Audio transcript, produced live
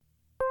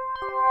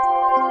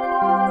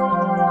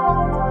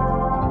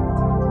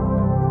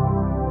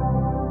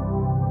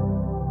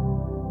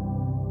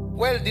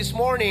this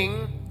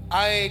morning,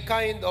 I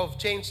kind of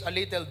changed a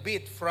little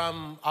bit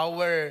from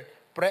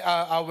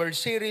our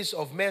series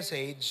of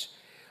message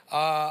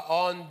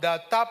on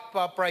the top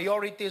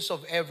priorities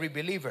of every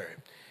believer.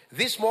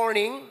 This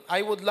morning,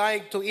 I would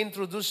like to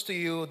introduce to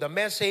you the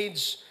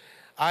message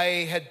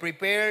I had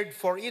prepared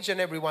for each and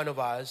every one of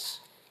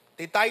us.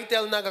 The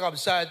title na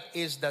kakabsat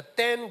is The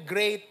 10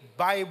 Great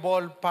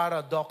Bible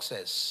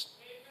Paradoxes.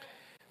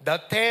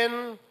 The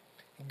 10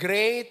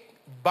 Great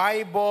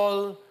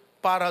Bible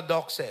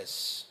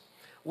Paradoxes.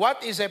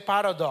 What is a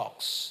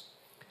paradox?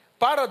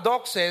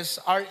 Paradoxes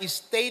are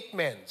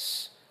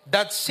statements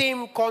that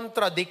seem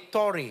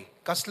contradictory.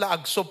 Kasla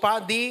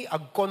agsupadi,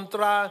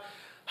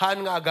 agkontrahan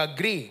nga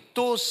agree.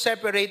 Two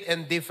separate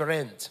and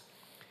different.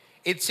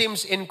 It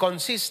seems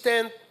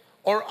inconsistent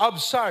or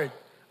absurd,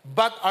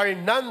 but are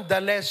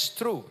nonetheless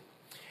true.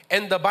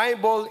 And the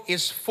Bible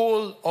is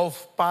full of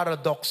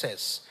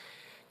paradoxes.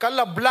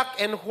 Kala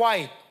black and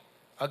white,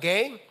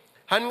 okay?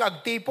 Han nga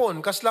agtipon,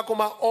 kasla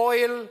kuma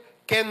oil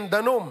ken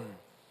danum.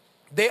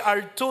 They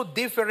are two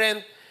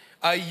different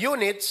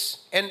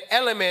units and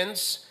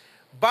elements,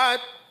 but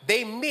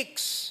they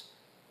mix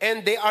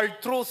and they are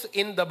truth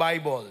in the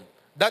Bible.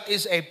 That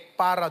is a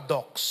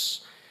paradox.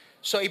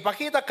 So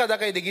ipakita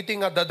kada kay digiti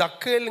nga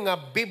dadakkel nga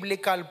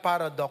biblical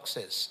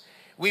paradoxes.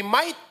 We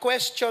might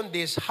question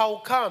this,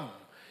 how come?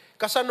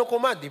 Kasano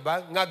kuma, di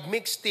ba?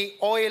 Ngagmix ti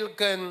oil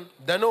ken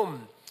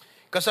danum.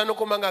 Kasano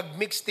kuma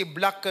ngagmix ti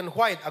black ken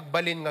white,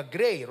 agbalin nga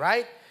gray,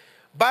 right?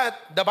 But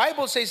the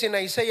Bible says in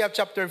Isaiah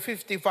chapter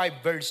 55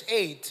 verse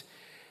 8,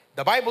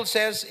 the Bible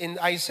says in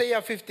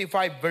Isaiah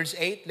 55 verse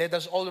 8, let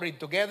us all read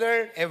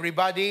together,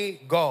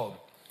 everybody go.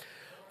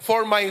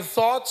 For my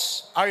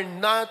thoughts are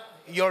not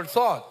your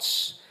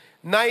thoughts,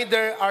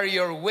 neither are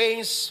your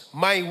ways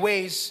my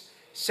ways,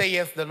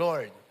 saith the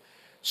Lord.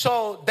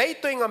 So,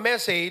 dayto nga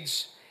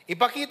message,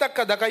 ipakita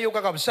kada kayo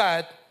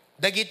kakabsat,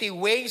 dagiti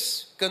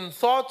ways ken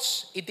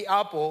thoughts iti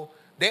Apo,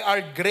 they are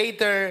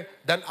greater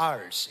than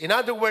ours. In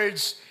other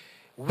words,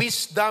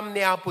 wisdom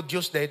ni Apo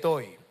Diyos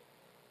daytoy.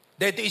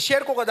 Dito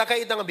i-share ko kada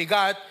kayo itang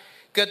bigat,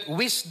 ket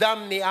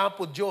wisdom ni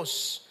Apo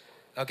Diyos.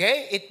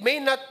 Okay? It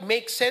may not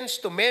make sense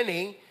to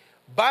many,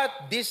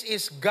 but this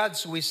is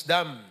God's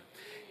wisdom.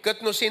 Ket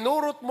no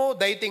sinurot mo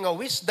dayto nga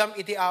wisdom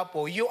iti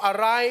Apo, you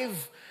arrive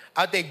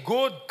at a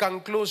good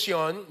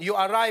conclusion, you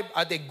arrive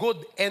at a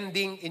good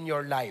ending in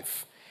your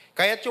life.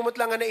 Kaya tsumot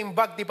lang nga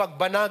naimbag ti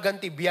pagbanagan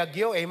ti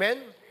biyagyo, amen?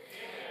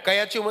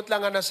 Kaya tsumot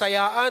lang nga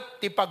nasayaat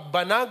ti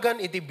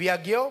pagbanagan iti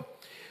biyagyo,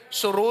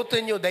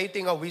 surutin nyo dayto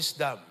nga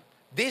wisdom.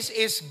 This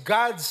is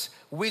God's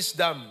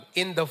wisdom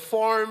in the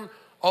form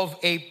of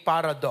a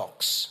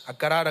paradox.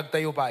 Agkararag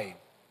tayo pa eh.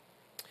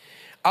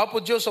 Apo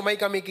Diyos, umay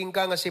kami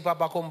kingka nga si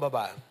Papa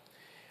Kumbaba.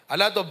 A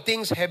lot of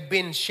things have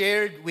been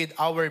shared with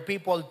our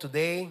people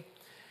today.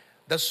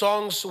 The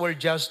songs were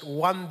just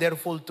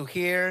wonderful to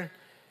hear,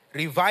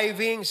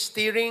 reviving,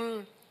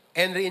 stirring,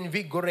 and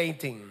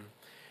reinvigorating.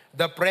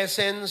 The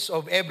presence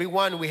of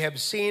everyone we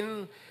have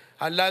seen,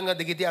 hala nga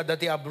digiti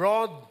adati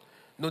abroad,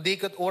 no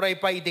dikat uray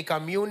pa iti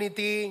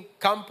community,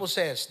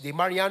 campuses, the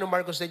Mariano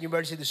Marcos State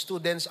University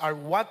students are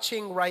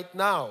watching right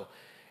now,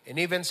 and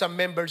even some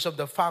members of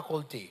the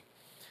faculty.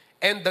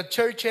 And the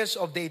churches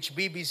of the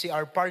HBBC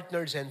are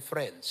partners and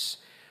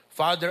friends.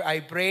 Father, I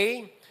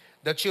pray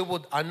that you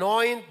would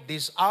anoint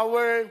this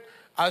hour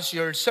as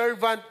your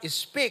servant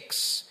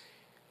speaks.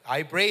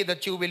 I pray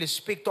that you will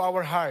speak to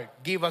our heart.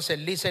 Give us a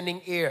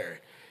listening ear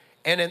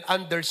and an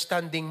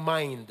understanding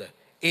mind.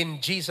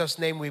 In Jesus'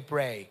 name we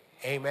pray.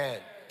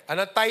 Amen.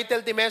 Ano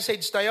title ti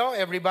message tayo?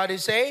 Everybody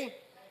say?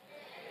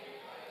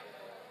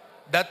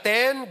 The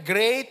 10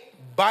 Great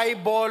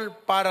Bible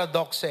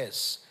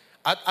Paradoxes.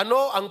 At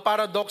ano ang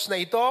paradox na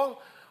ito?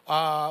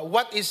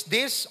 What is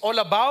this all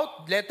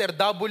about? Letter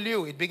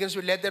W. It begins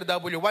with letter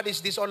W. What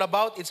is this all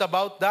about? It's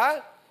about the...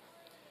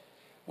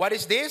 What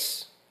is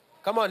this?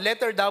 Come on,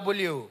 letter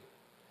W.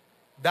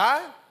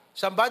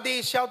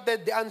 Somebody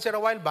shouted the answer a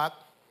while back.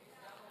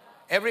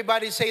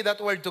 Everybody say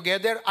that word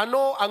together.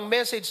 Ano ang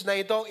message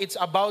na ito? It's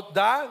about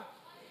the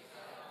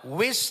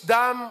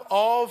wisdom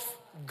of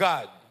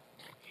God.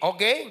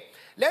 Okay?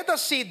 Let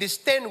us see this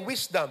 10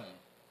 wisdom.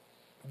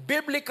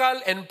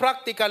 Biblical and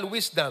practical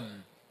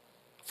wisdom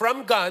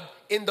from God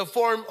in the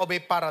form of a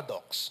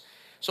paradox.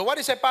 So what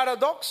is a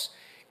paradox?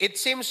 It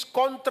seems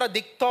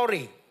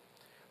contradictory,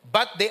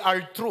 but they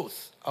are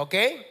truth.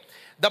 Okay?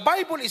 The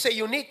Bible is a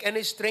unique and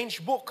a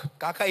strange book.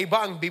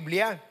 Kakaiba ang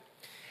Biblia.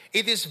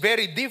 It is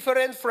very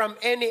different from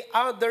any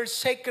other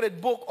sacred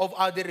book of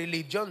other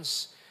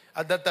religions.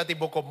 At the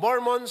Book of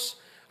Mormons,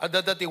 at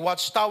the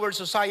Watchtower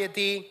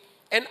Society,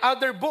 and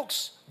other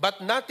books, but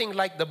nothing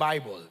like the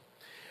Bible.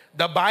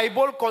 The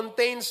Bible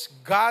contains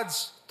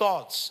God's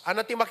thoughts.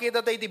 Ano ti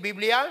makita tayo ti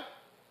Biblia?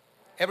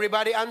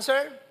 Everybody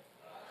answer?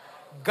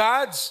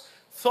 God's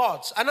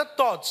thoughts. Ano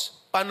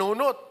thoughts?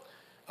 Panunot.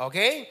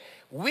 Okay?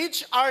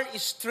 Which are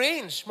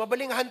strange.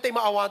 Mabalingahan tayo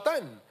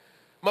maawatan.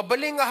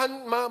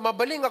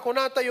 Mabaling ako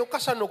na tayo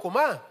kasano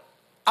kuma.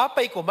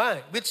 Apay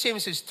kuma. Which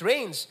seems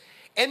strange.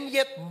 And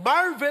yet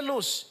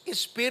marvelous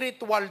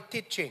spiritual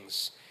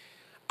teachings.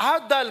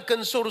 adal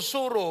ken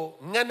sursuro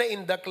nga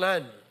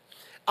naindaklan.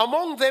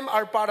 Among them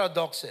are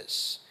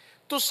paradoxes.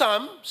 To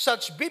some,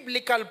 such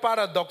biblical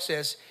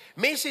paradoxes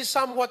may seem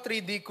somewhat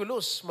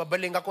ridiculous.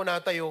 Mabaling ako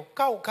na tayo,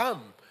 how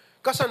come?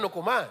 Kasano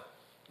kuma?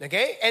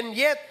 Okay? And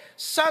yet,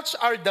 such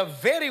are the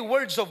very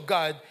words of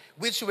God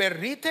which were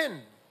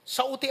written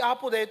sa uti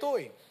apo dito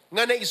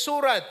nga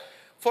naisurat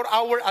for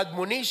our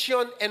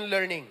admonition and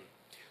learning.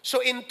 So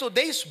in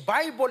today's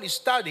Bible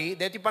study,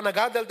 dati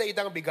panagadal ta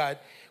itang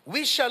bigat,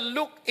 we shall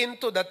look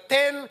into the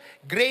 10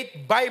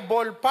 great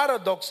Bible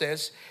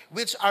paradoxes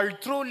which are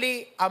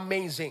truly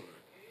amazing.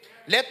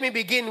 Let me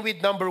begin with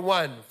number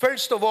 1.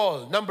 First of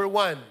all, number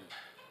 1.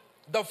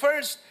 The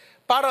first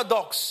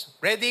paradox.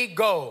 Ready?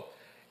 Go.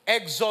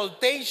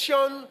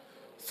 Exaltation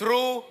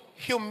through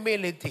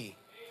humility.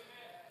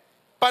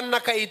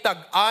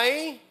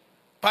 Panakaitag-ay,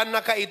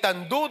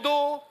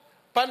 panakaitandudo,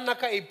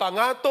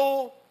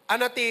 panakaipangato,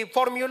 anati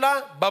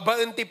formula,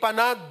 babaan ti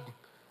panag,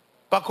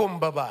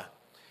 pakumbaba.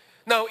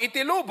 Now,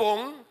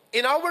 itilubong,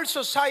 in our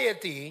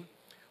society,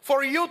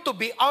 for you to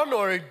be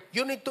honored,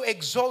 you need to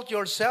exalt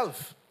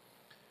yourself.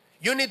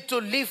 You need to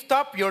lift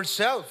up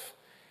yourself.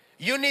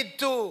 You need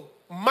to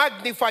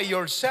magnify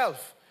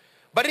yourself.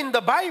 But in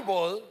the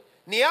Bible,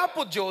 niya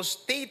po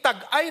Diyos, ti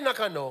itag-ay na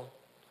kano,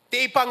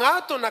 ti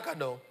ipangato na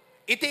kano,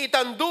 iti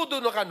itandudo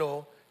na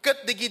kano,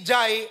 ket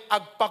digijay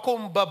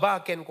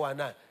agpakumbaba ken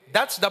kuana.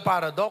 That's the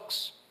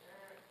paradox.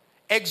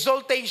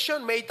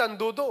 Exaltation may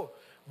itandudo,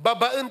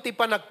 babaan ti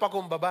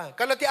panagpakumbaba.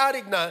 Kalati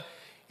arig na,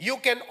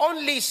 you can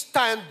only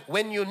stand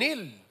when you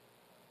kneel.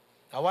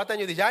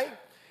 Awatan nyo dijay?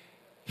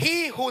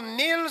 He who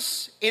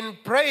kneels in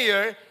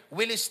prayer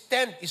will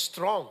stand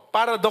strong.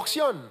 Paradox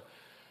yun.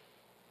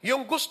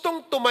 Yung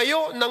gustong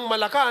tumayo ng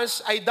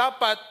malakas ay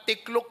dapat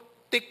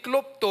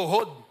tiklop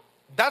tuhod.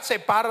 That's a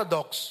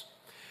paradox.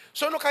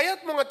 So no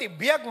kaya't mga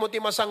tibiyag mo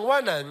ti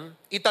masangwanan,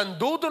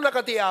 itandudo na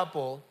ka ti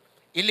Apo,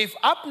 i-lift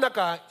up na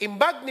ka,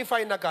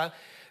 i-magnify na ka,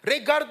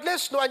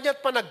 regardless no anyat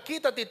pa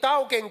nagkita ti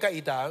tao ken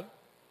kaita,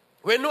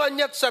 when no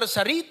anyat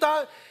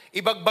sarsarita,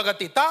 ibagbaga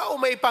ti tao,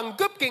 may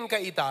panggap ken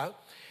kaita,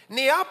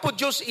 niya po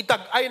Diyos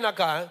itag-ay na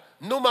ka,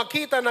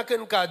 numakita na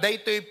ken ka,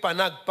 daytoy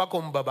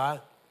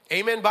panagpakumbaba.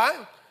 Amen ba?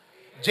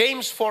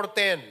 James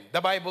 4:10, the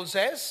Bible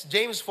says,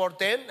 James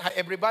 4:10,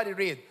 everybody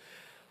read,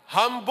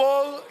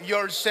 humble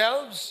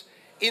yourselves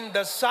in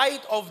the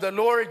sight of the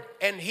Lord,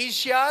 and He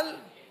shall,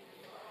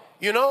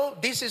 you know,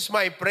 this is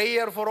my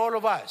prayer for all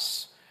of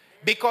us,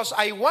 because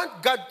I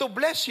want God to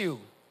bless you.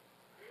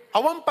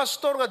 Awang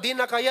pastor nga di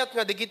nakayat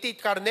nga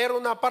digitit karnero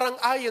na parang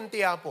ayon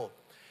ti Apo.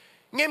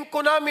 Ngem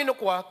ko namin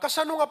ukwa,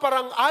 kasano nga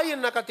parang ayon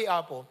na ka ti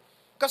Apo,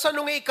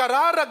 kasano nga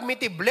ikararag mi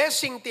ti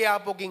blessing ti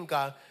Apo king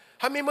ka,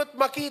 hamimot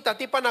makita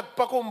ti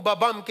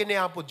panagpakumbabam kini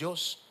Apo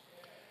Diyos.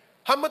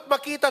 Hamot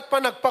makita at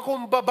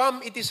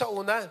panagpakumbabam iti sa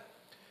una.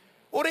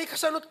 Uray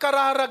kasanot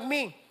kararag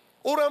mi.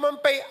 Ura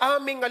man pa'y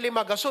aming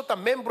alimagasot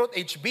ang membrot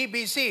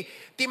HBBC,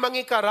 ti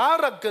mangi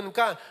kararag ken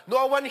ka, no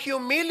awan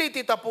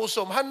humility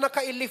tapusom, han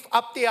naka-lift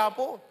up ti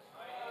Apo.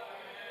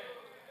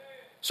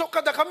 So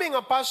kada kami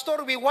nga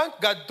pastor, we want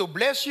God to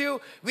bless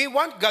you. We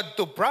want God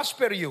to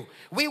prosper you.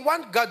 We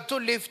want God to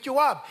lift you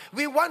up.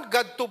 We want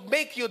God to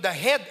make you the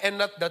head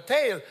and not the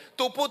tail.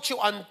 To put you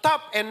on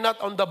top and not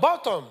on the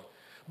bottom.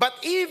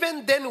 But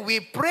even then, we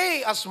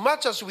pray as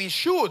much as we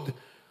should.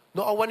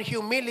 No awan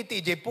humility,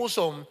 di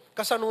pusom,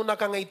 kasanuna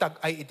ka nga itag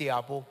ay iti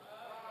Apo.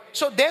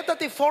 So deta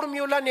ti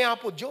formula ni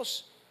Apo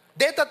Diyos.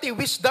 Deta ti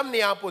wisdom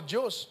ni Apo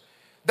Diyos.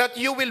 That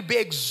you will be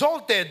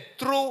exalted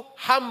through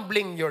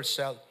humbling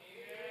yourself.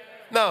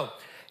 Now,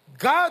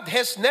 God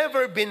has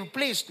never been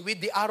pleased with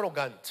the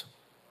arrogant.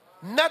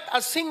 Not a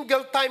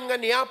single time nga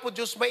niya po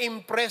Diyos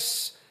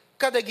ma-impress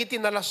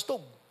kadagiti nalastog.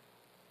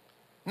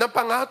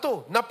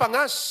 Napangato,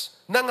 napangas,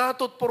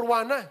 nangatot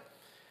purwana.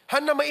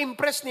 Han na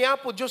ma-impress niya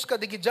po Diyos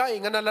kadigijay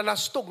nga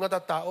nalalastog nga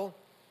tatao.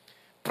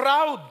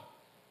 Proud,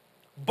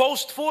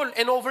 boastful,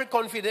 and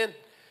overconfident.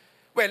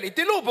 Well,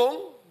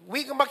 itilubong,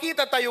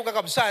 makita tayo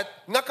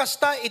kakabsat, nga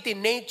kasta iti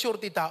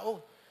nature ti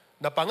tao.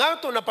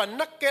 Napangato,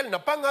 napanakkel,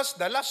 napangas,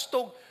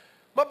 dalastog,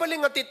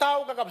 mabaling nga ti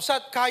tao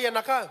kakabsat, kaya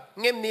na ka.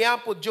 Ngem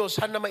niya po Diyos,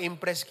 han na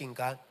ma-impress king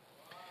ka.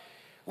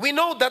 We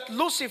know that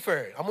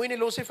Lucifer, amoy ni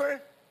Lucifer?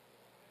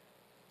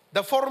 The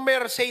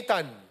former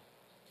Satan.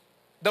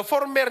 The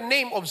former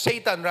name of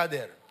Satan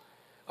rather.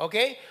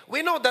 Okay?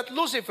 We know that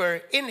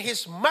Lucifer, in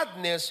his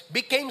madness,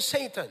 became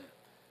Satan.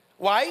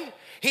 Why?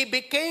 He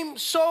became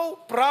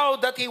so proud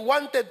that he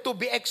wanted to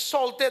be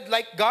exalted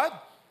like God.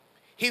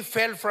 He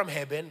fell from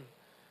heaven.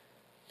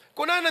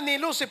 Kunana ni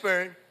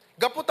Lucifer,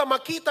 gaputa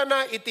makita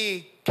na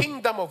iti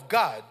kingdom of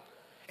God,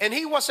 and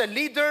he was a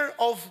leader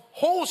of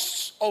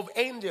hosts of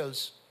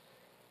angels.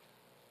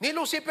 Ni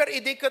Lucifer,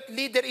 idikat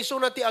leader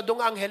isuna ti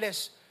adong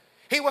angeles.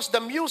 He was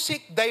the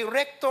music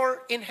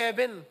director in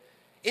heaven.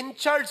 In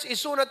charge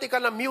isuna ti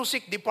kana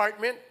music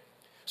department.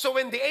 So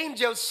when the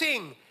angels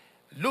sing,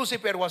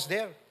 Lucifer was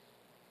there.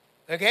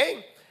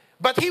 Okay?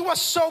 But he was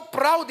so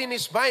proud in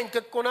his mind,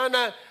 kat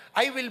kunana,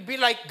 I will be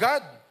like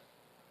God.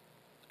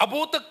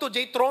 Abutag to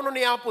jay trono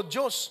ni Apo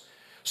Diyos.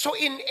 So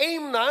in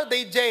aim na,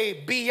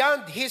 DJ,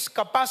 beyond his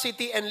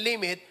capacity and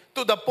limit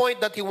to the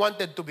point that he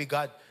wanted to be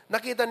God.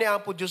 Nakita ni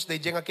Apo Diyos,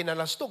 DJ, nga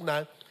kinalastog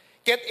na,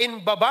 ket in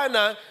baba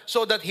na,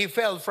 so that he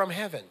fell from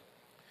heaven.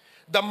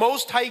 The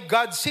Most High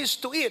God sees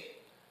to it.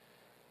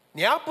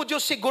 Ni Apo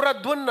Diyos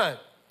siguradwan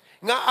na,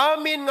 nga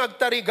amin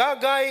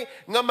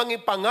ngagtarigagay, nga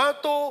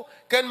mangipangato,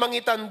 ken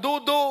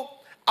mangitandudo,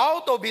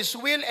 out of His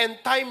will and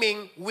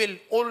timing, will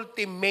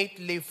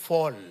ultimately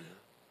fall.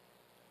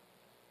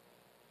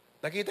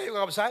 Nakita yung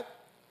kabsat?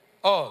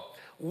 Oh,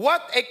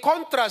 what a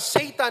contrast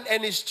Satan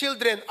and his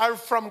children are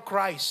from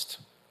Christ.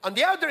 On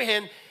the other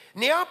hand,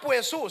 ni Apo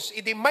Jesus,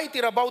 iti may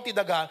tirabaw ti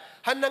daga,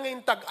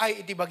 hanangin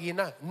tag-ay iti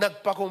bagina,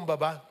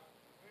 nagpakumbaba.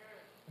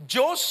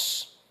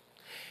 Diyos,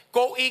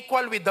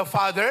 co-equal with the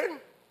Father,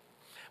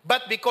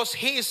 but because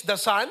He is the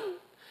Son,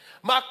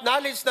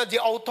 ma-acknowledge na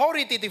the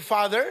authority ti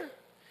Father,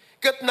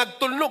 kat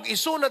nagtulnog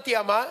iso na ti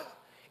Ama,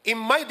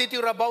 imay di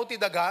tirabaw ti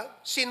daga,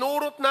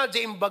 sinurot na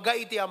di imbaga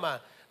iti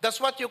Ama.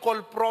 That's what you call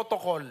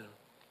protocol.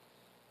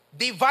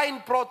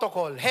 Divine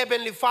protocol.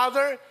 Heavenly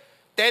Father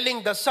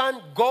telling the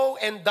Son, go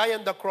and die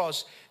on the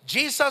cross.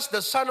 Jesus, the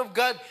Son of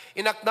God,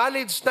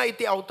 inacknowledge na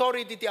iti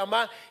authority ti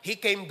Ama, He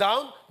came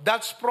down.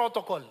 That's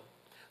protocol.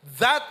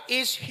 That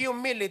is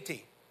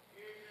humility.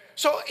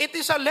 So it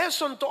is a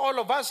lesson to all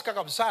of us,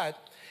 kakabsat,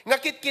 nga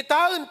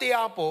kitkitaan ti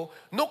Apo,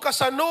 no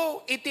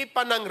kasano iti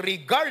panang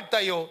regard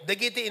tayo,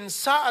 dagiti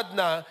insaad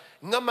na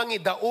nga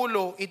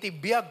mangidaulo iti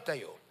biyag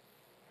tayo.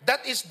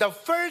 That is the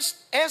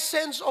first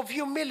essence of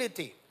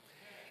humility.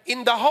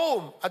 In the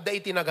home, at da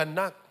iti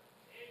naganak.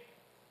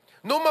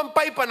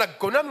 Numampay pa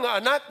nagkunam nga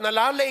anak,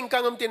 nalalaing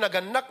kang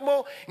tinaganak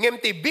mo,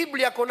 ngem ti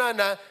Biblia ko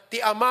na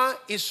ti Ama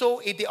iso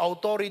iti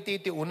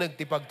authority ti uneg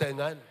ti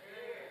pagtaengan.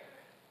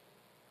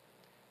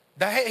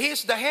 He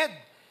is the head.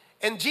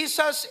 And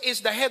Jesus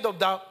is the head of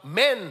the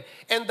men.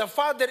 And the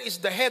Father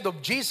is the head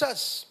of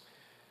Jesus.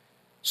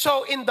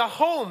 So in the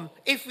home,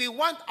 if we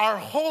want our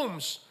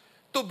homes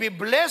to be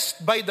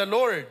blessed by the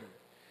Lord,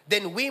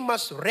 then we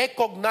must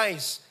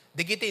recognize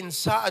digiti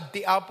insaad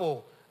ti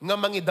Apo nga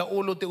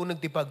mangidaulo ti uneg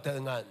ti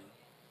pagtaengan.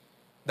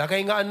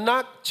 Dakay nga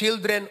anak,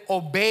 children,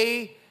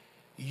 obey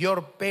your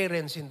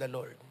parents in the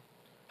Lord.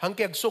 Hang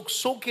kay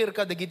agsuksukir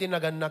ka dagiti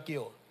naganak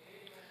yo.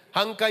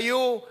 Hang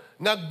kayo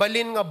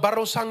ngagbalin nga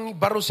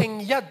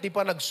barusing yad ti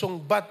pa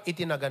nagsungbat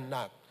iti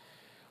naganak.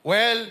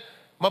 Well,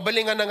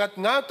 mabalingan nangat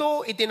nga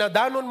to,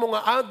 itinadanon mo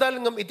nga adal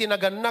ngam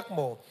itinaganak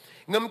mo.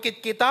 Ngam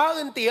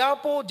kitkitaan ti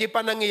Apo, di pa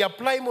nang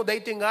i-apply mo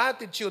dahito nga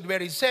attitude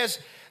where it says,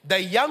 the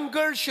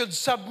younger should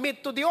submit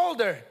to the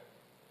older.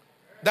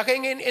 Dakay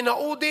ngin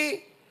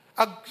inaudi,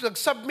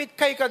 ag-submit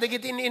kay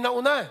kadagit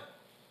inauna.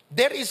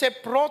 There is a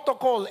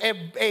protocol,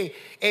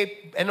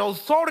 an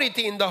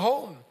authority in the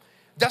home.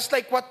 Just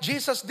like what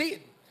Jesus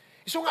did.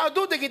 So nga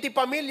adu dagiti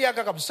pamilya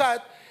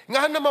kakabsat,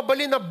 nga na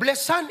mabali na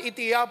blessan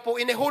iti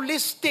Apo in a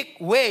holistic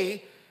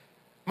way.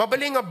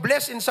 Mabali nga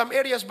bless in some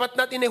areas but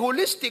not in a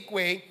holistic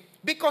way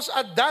because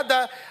at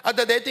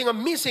dating a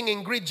missing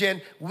ingredient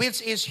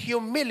which is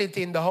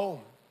humility in the home.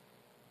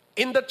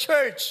 In the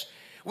church,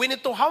 we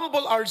need to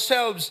humble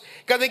ourselves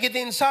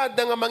kadagitinsad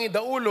nga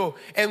mangidaulo,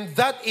 and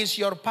that is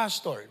your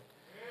pastor.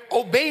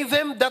 Obey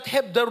them that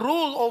have the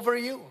rule over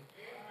you.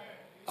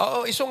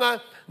 Oo, iso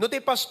nga, no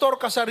ti pastor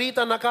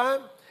kasarita na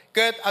ka,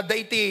 ket adda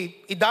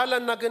iti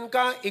idalan na gan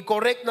ka,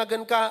 i-correct na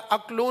gan ka,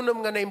 aklunam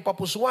nga na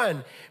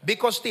impapuswan.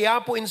 Because ti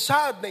Apo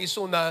insad na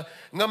iso na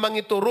nga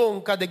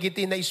mangiturong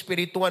kadagiti na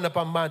espirituan na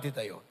pamati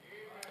tayo.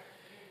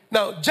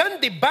 Now, John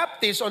the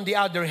Baptist, on the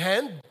other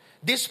hand,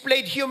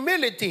 displayed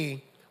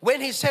humility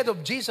when he said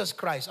of Jesus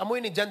Christ. Amoy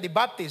ni John the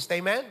Baptist,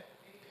 amen?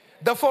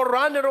 The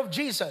forerunner of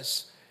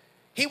Jesus.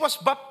 He was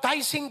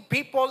baptizing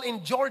people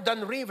in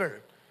Jordan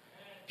River.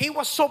 He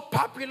was so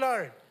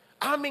popular.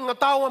 Aming nga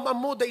tawam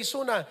amuda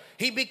isuna.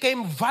 He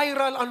became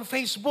viral on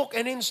Facebook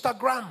and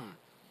Instagram.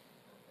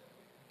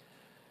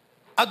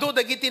 Ado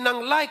dagiti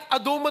nang like,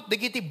 adumot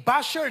dagiti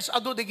bashers,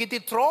 ado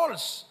dagiti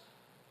trolls.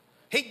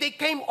 They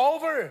came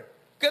over.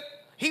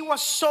 He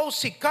was so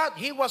sikat,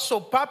 he was so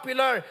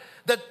popular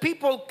that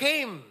people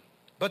came.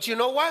 But you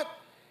know what?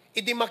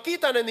 Idi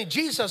makita na ni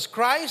Jesus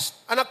Christ,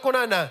 anak ko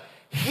na,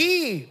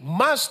 He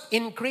must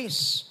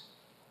increase.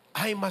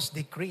 I must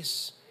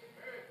decrease.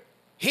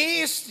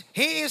 He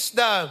is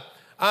the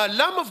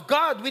Lamb of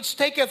God which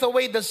taketh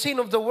away the sin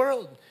of the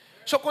world.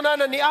 So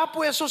kunana ni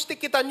Apo Jesus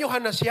tikitan nyo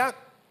hanasyak.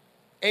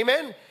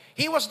 Amen?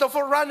 He was the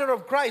forerunner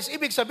of Christ.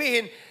 Ibig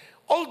sabihin,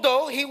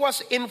 although he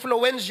was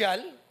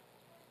influential,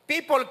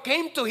 people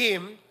came to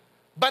him,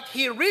 but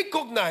he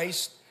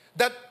recognized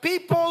that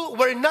people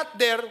were not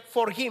there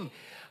for him.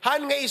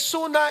 Han nga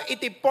isuna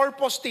iti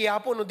purpose ti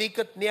Apo no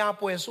diket ni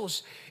Apo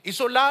Jesus.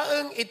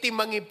 Isulaeng iti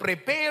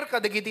mangi-prepare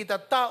kadagiti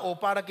tattao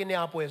para kini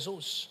Apo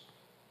Jesus.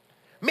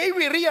 May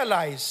we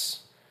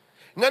realize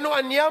nga no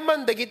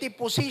anyaman dagiti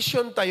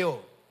position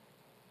tayo,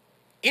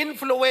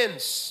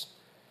 influence,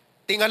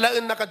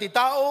 tingalaan na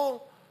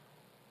katitao,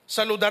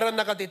 saludaran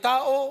na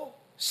katitao,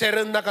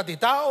 seren na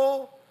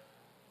katitao,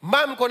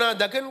 ma'am ko na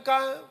dagan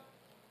ka,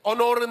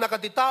 honoran na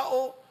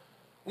katitao,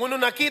 Nguno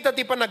nakita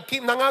ti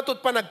nangatot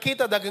pa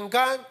nagkita dagang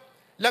ka,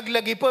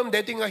 laglagi pam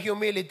dito nga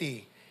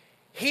humility.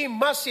 He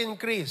must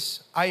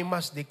increase, I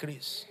must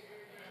decrease.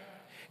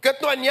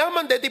 Katuan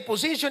yaman dati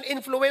position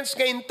influence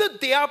nga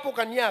inted ti Apo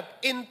kanyak,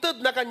 inted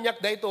na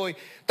kanyak daytoy,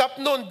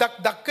 tapnon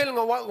dakdakkel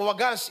nga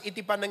wagas iti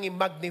panangi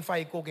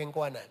magnify ko ken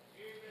kuanan.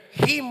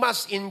 He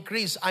must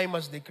increase, I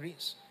must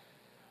decrease.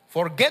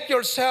 Forget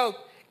yourself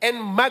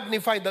and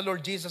magnify the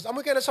Lord Jesus.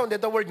 Amoy ka na sound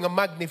that word nga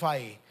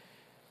magnify.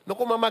 No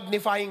kung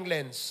magnifying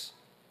lens.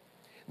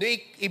 No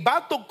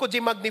ibatog ko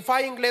di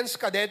magnifying lens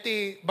ka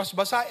deti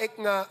basbasaek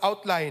nga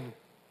outline.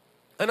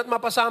 Ano't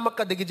mapasamak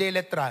ka digi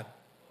letra.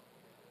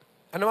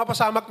 Ano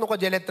mapasamak no ka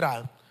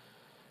letra?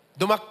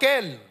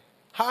 Dumakkel.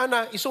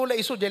 Haana isula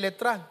isu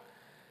letra.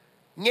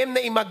 Ngem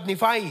na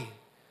i-magnify.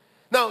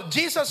 Now,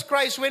 Jesus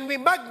Christ, when we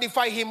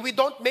magnify Him, we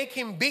don't make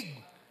Him big.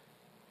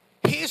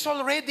 He is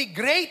already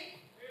great.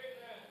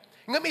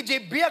 Ngam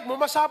ijebiyag mo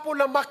masapo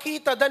lang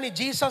makita da ni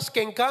Jesus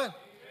kenka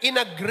in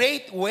a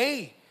great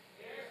way.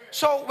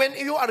 So, when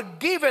you are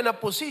given a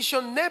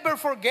position, never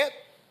forget.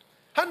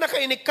 Hana ka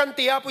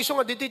inikantiya po iso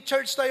nga diti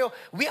church tayo,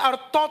 we are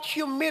taught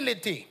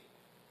humility.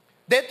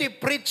 Deti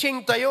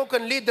preaching tayo,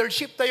 kan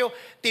leadership tayo,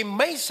 ti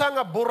maysa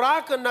nga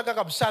burakan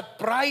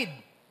nakakabsat, pride.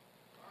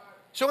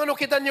 So ano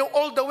kita niyo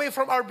all the way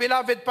from our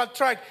beloved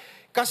patriarch,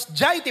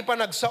 kasjay ti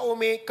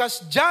panagsaumi,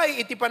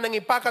 kasjay iti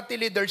panangipakat ti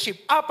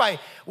leadership. Apay,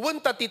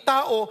 wunta ti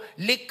tao,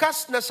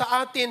 likas na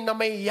sa atin na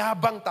may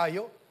yabang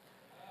tayo.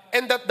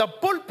 And that the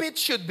pulpit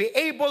should be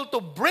able to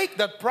break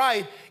that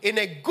pride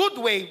in a good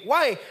way.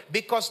 Why?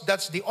 Because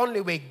that's the only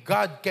way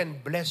God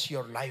can bless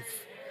your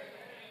life.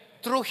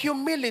 Through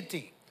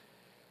humility.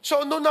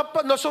 So, no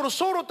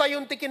nasursuro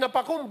tayong ti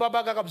kinapakumba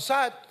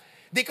bagakabsat,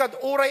 di kad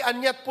uray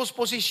anyat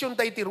posisyon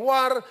tayo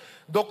tirwar,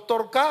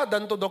 doktor ka,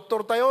 danto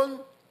doktor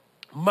tayon,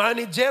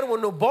 manager,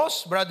 wano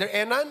boss, Brother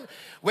Enan,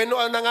 wano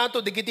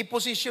nangato, digiti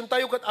posisyon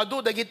tayo, kat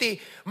adu,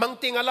 digiti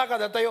mangtingala ka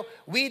tayo,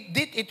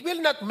 it will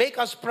not make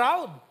us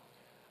proud.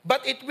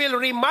 But it will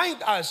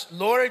remind us,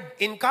 Lord,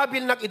 in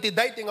kabil nak iti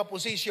dayti nga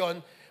position,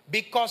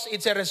 because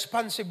it's a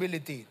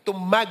responsibility to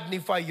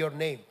magnify your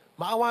name.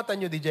 Maawatan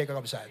nyo, DJ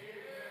kakabsat.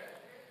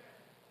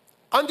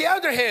 On the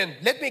other hand,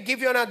 let me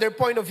give you another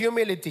point of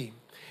humility.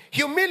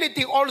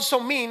 Humility also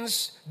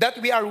means that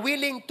we are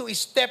willing to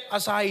step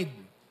aside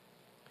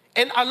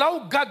and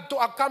allow God to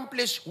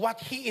accomplish what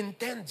He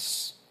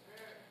intends.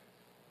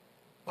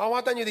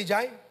 Maawatan nyo,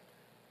 DJ?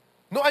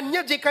 No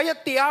anya, di kaya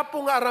tiapo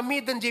nga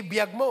aramidan di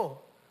biyag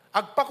mo.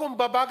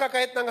 Agpakumbaba ka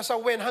kahit nga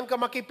sa wen, hangka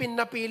makipin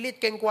na pilit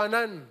keng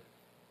kuanan.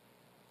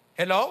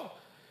 Hello?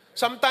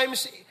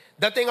 Sometimes,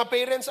 dating nga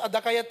parents, ada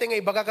kaya tinga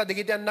ibaga ka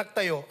digiti anak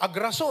tayo,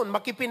 agrason,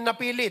 makipin na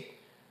pilit.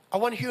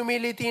 Awan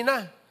humility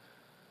na.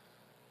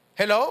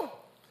 Hello?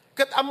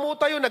 Kat amo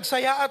tayo,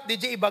 nagsayaat, di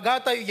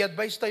ibaga tayo,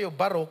 i-advise tayo,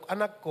 Barok,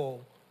 anak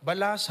ko,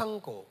 balasang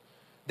ko,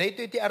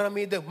 dahito iti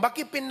aramida,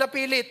 makipin na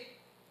pilit.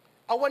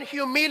 Awan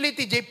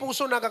humility, di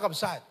puso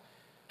nakakabsat.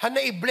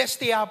 Hana i-bless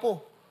ti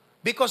Apo.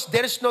 Because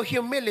there is no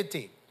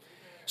humility.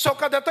 So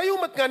kada tayo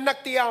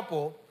matnganak ti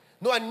Apo,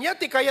 no anya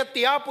ti kayat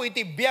ti Apo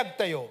iti biyag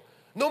tayo,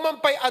 no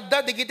mampay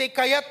adda digiti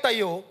kayat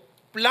tayo,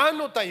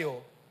 plano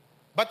tayo.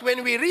 But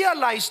when we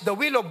realize the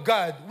will of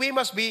God, we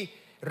must be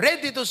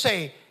ready to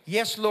say,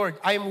 yes,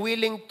 Lord, I am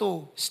willing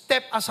to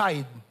step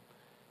aside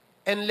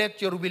and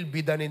let your will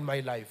be done in my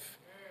life.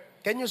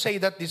 Can you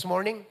say that this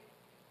morning?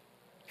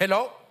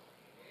 Hello?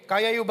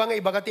 Kaya yung bang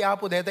ibaga ti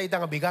Apo deta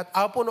itang bigat?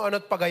 Apo no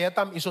anot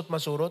pagayatam isut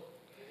masurot?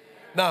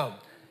 Now,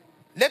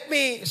 let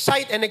me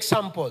cite an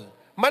example.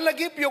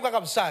 Malagip yung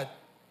kakabsat.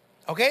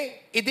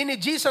 Okay? Iti ni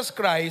Jesus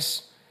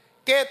Christ,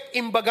 ket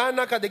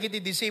imbagana kadagiti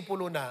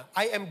disipulo na,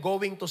 I am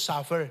going to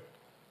suffer.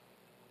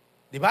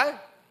 Di ba?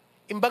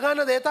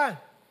 Imbagana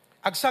deta.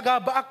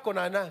 Agsagabaak ko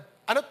na.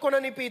 Anot ko na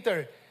ni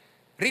Peter?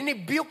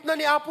 Rinibuke na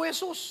ni Apo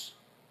Jesus.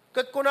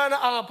 Ket ko na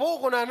Apo,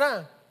 ko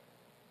na.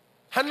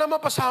 Hanla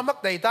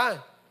mapasamak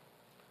deta.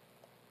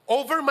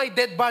 Over my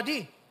dead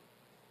body.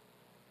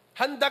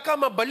 Handa ka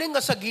mabaling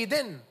nga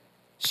sagiden.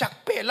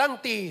 Sakpe lang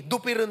ti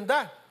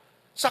dupirenda.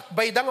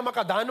 Sakbay da nga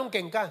makadanong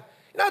kengka.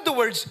 In other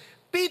words,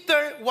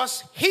 Peter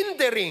was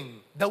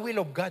hindering the will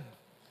of God.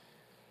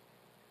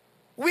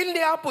 Will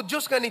ni Apo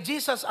Diyos nga ni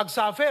Jesus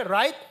agsuffer,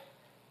 right?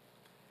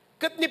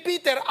 Kat ni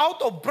Peter,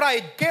 out of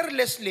pride,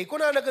 carelessly,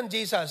 kunanagan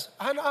Jesus,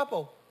 hana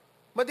Apo,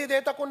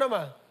 madideta ko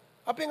nama.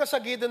 Api nga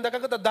sagiden da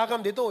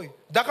kakatadakam dito.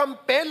 Dakam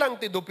pelang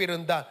ti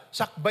dupirenda.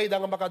 Sakbay da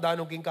nga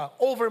makadanong kengka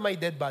over my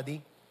dead body.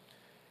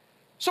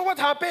 So what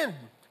happened?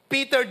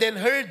 Peter then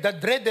heard the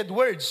dreaded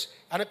words.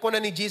 Anak ko na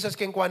ni Jesus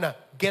keng kuana,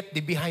 get thee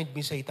behind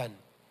me, Satan.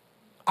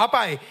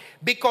 Apay,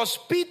 because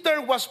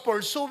Peter was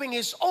pursuing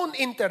his own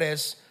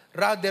interests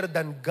rather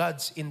than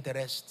God's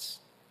interests.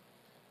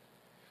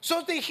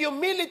 So the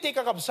humility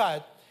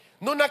kakabsat,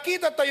 no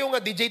nakita tayo nga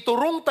DJ,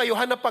 turong tayo,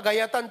 hanap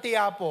pagayatan ti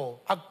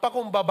Apo,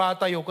 agpakumbaba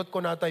tayo, kat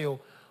kuna tayo,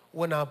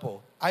 wana po,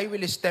 I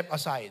will step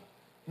aside.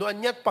 No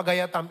anyat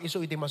pagayatam,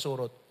 iso iti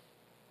masurot.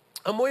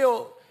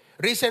 Amoyo,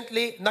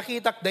 recently,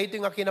 nakitak dahito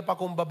nga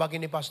kinapakumbabagi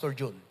ni Pastor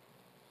June.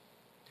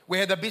 We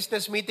had a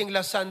business meeting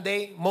last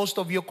Sunday. Most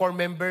of you core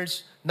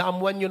members,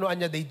 naamuan nyo no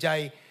anya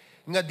dayjay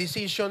nga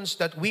decisions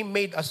that we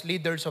made as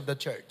leaders of the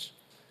church.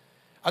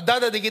 At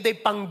dada di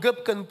kita'y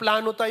panggap kan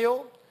plano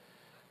tayo.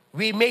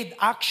 We made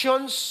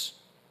actions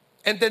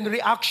and then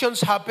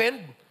reactions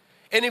happened.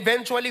 And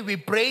eventually we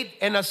prayed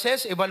and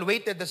assessed,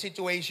 evaluated the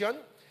situation.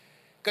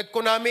 Kat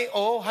kunami,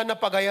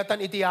 hanapagayatan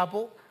iti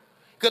Apo.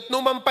 Kat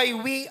numampay,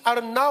 we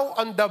are now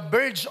on the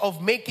verge of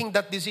making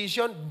that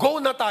decision.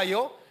 Go na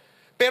tayo.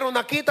 Pero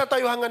nakita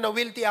tayo hanga na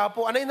will ti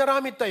Apo. Anay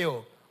naramit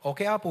tayo?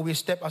 Okay Apo, we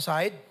step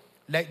aside.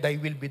 Like thy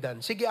will be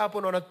done. Sige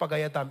Apo, no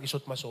pagayatam,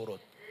 isut masurot.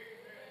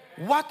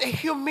 What a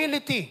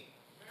humility.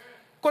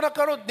 Kung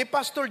nakarod ni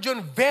Pastor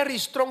John, very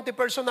strong ti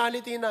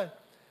personality na.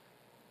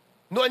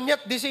 No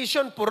anyat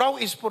decision, puraw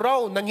is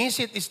puraw,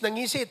 nangisit is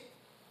nangisit.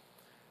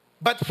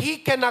 But he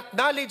can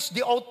acknowledge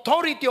the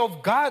authority of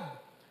God.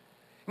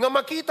 Nga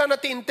makita na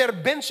ti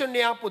intervention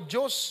ni Apo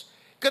Diyos.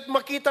 Kat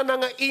makita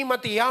na nga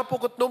ima ti Apo,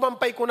 kat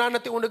numampay ko na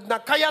ti unag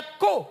na, kayat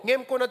ko,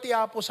 ngem ko na ti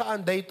Apo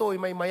saan, dayto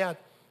may mayat.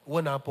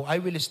 Una po,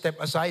 I will step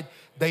aside,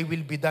 thy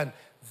will be done.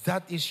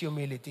 That is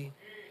humility.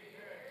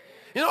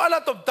 You know, a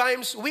lot of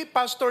times, we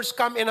pastors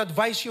come and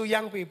advise you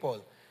young people.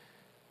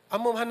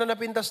 Amom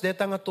hananapintas,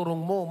 deta nga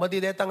turong mo,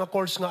 madideta nga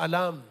course nga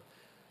alam.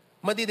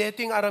 Madideto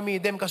yung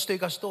aramidem,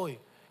 kastoy-kastoy.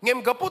 Ngem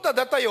gaputa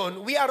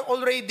datayon, we are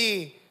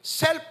already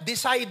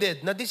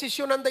self-decided na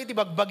desisyonan tayo iti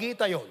bagbagi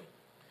tayon.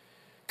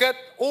 Kat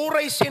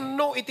uray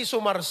sinno iti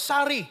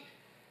sumarsari,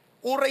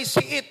 uray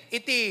siit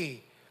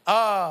iti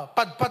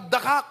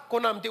padpaddakak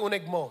kunam ti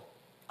uneg mo.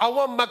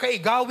 Awam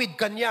makaigawid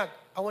kanyak,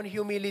 awan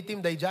humility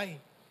dayjay.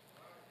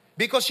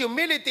 Because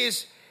humility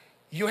is,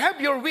 you have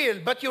your will,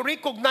 but you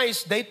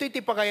recognize, dahito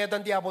iti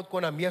pagayatan ti abot ko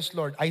nam, yes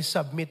Lord, I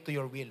submit to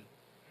your will.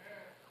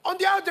 On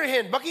the other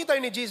hand, bakita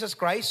ni Jesus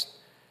Christ,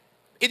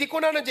 iti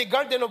ko na di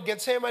Garden of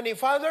Gethsemane,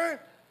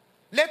 Father,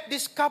 let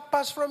this cup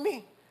pass from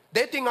me.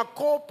 Dahito nga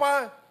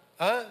kopa,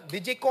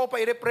 DJ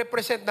kopa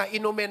i-represent na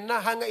inumen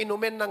na, hanga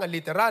inumen na nga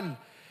literal.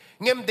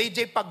 Ngem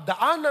DJ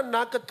pagdaanan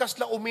na, kat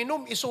kasla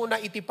uminom, isuna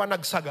iti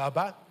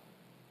panagsagaba.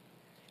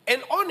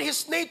 And on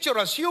his nature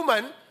as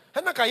human,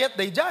 hanakayat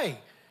dayjay.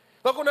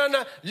 Bakuna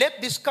na, let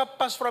this cup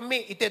pass from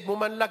me. Ited mo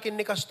man lakin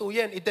ni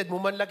kastuyen. Ited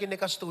mo man lakin ni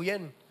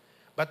kastuyen.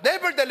 But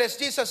nevertheless,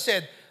 Jesus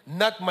said,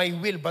 not my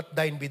will, but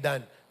thine be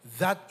done.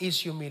 That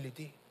is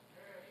humility.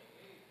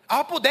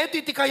 Apo, dahito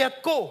iti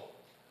kayat ko.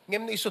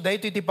 Ngem na iso,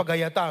 dahito iti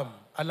pagayatam.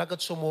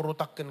 Alagat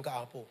sumurutakkin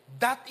ka, Apo.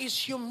 That is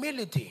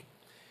humility.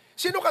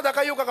 Sino kada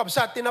kayo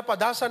kakabsat,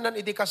 tinapadasan nan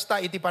iti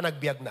kasta, iti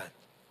panagbiag na?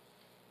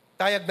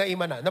 Tayag na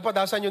ima na.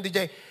 Napadasan yung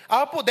DJ,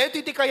 Apo, dito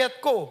iti kayat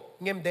ko.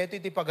 Ngem, dito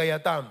iti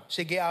pagayatam.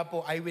 Sige,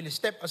 Apo, I will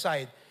step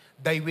aside.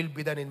 Thy will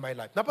be done in my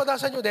life.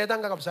 Napadasan nyo, dito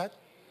ang kakabsat?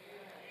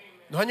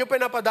 Nuhan nyo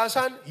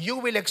pinapadasan,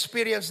 you will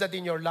experience that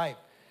in your life.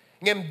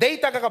 Ngem,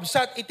 dito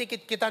kakabsat,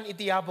 itikit-kitan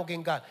iti Apo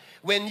king ka.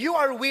 When you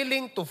are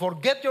willing to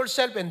forget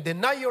yourself and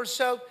deny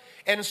yourself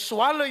and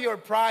swallow your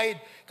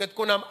pride, kat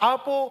kunam,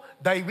 Apo,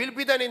 thy will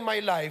be done in my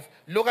life,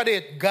 look at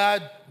it,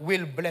 God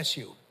will bless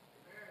you.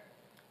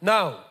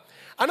 Now,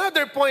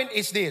 another point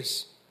is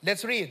this.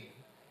 Let's read.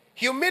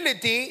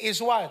 Humility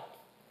is what?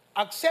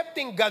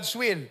 Accepting God's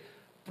will.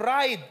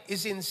 Pride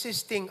is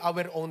insisting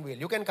our own will.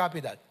 You can copy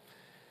that.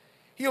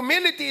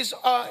 Humility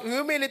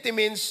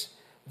means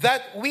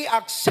that we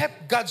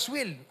accept God's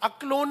will.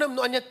 Aklonam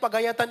no anyat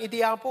pagayatan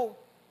iti Apo.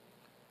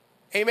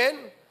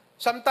 Amen?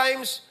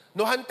 Sometimes,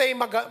 no hantay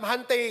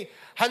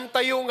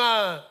yung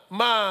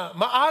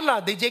maala,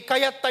 DJ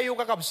kayat tayo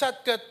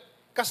kakabsat, kat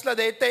kasla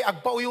daytay,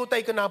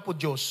 agpauyutay ka na po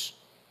Diyos.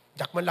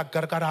 Dak man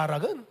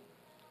lagkarkararagan.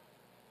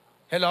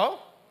 Hello?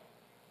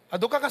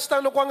 Ado ka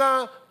kastano ko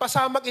nga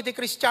pasamak iti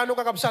Kristiyano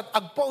kakabsat,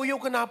 agpauyo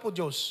ka na po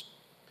Diyos.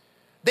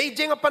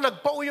 Dayjay nga pa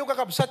nagpauyo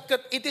kakabsat,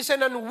 kat it is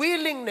an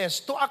unwillingness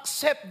to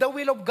accept the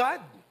will of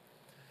God.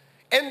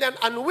 And an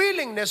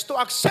unwillingness to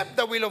accept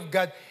the will of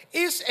God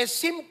is a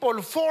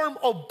simple form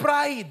of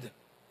pride.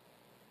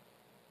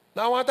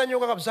 Naawatan nyo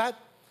kakabsat?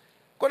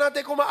 Kung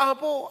natin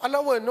kumaapo,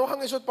 alawan, no,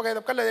 hang isot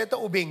pagkatap ka, ito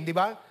ubing, di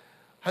ba?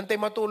 Hantay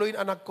matuloy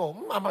ang anak ko,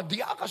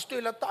 madia kas to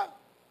ilata.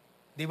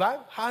 Di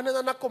ba? Hanan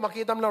anak ko,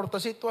 makita mo lang ta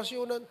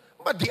sitwasyonan,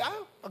 madia,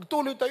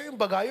 agtuloy tayo yung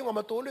bagay, yung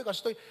matuloy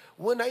kas to.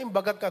 Wala yung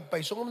bagag kagpay,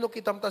 so kung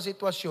kitam ta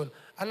sitwasyon,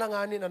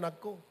 alanganin anak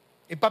ko.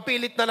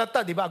 Ipapilit na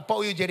lata, di ba?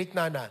 Agpauyo jerit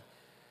na.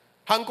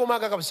 Hang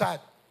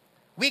kumakakabsat.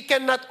 We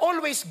cannot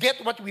always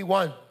get what we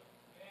want.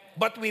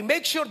 But we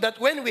make sure that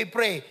when we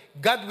pray,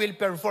 God will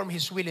perform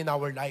His will in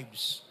our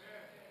lives.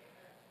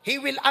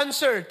 He will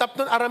answer.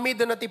 Tapnon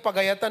aramida na ti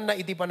pagayatan na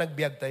iti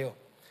panagbiag tayo.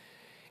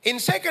 In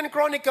 2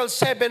 Chronicles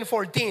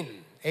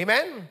 7:14,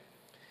 amen?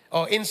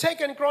 In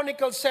 2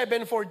 Chronicles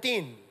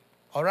 7:14,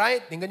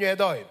 alright? Tingnan nyo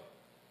ito.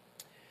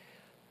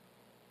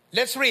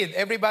 Let's read.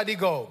 Everybody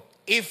go.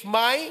 If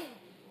my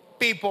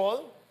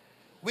people,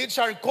 which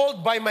are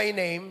called by my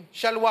name,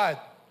 shall what?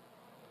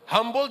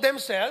 Humble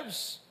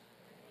themselves.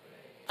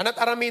 Anat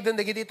aramidan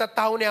na gitita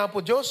tao ni Apo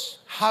Diyos,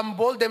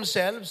 humble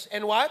themselves,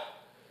 and what?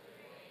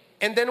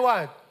 And then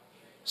what?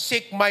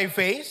 Seek my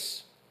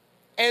face,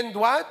 and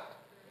what?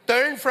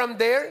 Turn from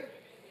their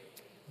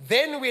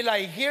then will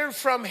I hear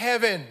from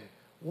heaven.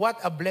 What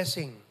a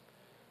blessing.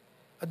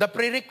 The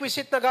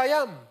prerequisite na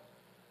gayam.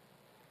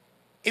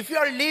 If you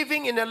are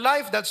living in a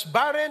life that's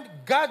barren,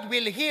 God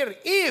will hear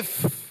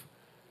if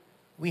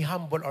we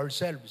humble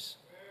ourselves.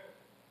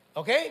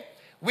 Okay?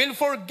 Will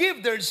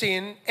forgive their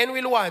sin and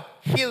will what?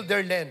 Heal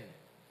their land.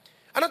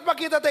 Ano't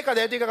makita tayo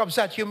kadito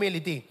kakabsat?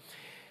 Humility.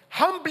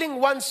 Humbling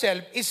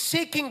oneself is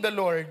seeking the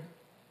Lord,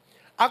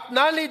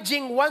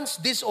 acknowledging one's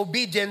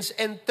disobedience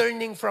and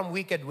turning from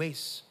wicked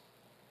ways.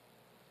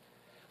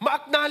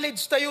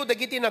 Ma-acknowledge tayo,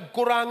 dagiti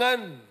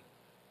nagkurangan.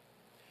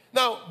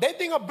 Now,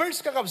 dating a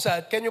verse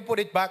kakabsat, can you put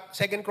it back?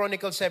 2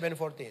 Chronicles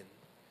 7:14.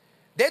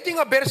 Dating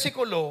a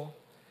versikulo,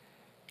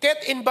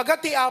 ket in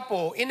bagati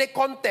apo, in a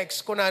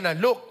context kunana,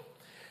 look,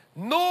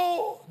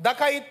 no,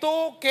 daka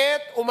ito,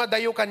 ket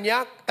umadayo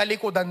kanyak,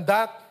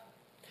 talikodandak,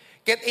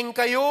 ket in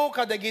kayo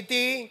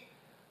kadagiti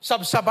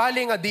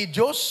sabsabali nga di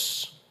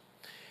Diyos,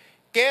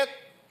 ket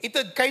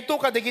itad kayto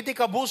kadagiti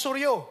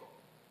kabusuryo,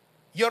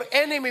 your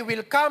enemy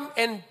will come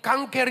and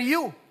conquer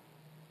you.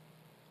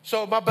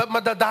 So,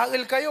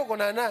 madadahil kayo,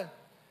 kunana.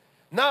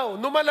 Now,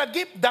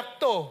 numalagip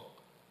dakto.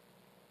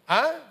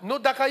 No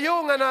da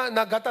kayo nga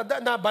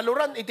na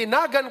baluran,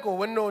 itinagan ko,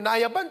 no,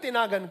 naayaban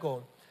tinagan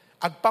ko,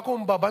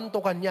 agpakumbabanto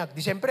kanyak.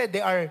 Di siyempre,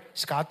 they are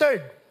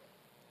scattered.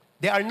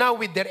 They are now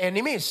with their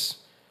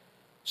enemies.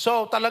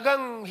 So,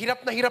 talagang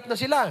hirap na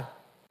sila.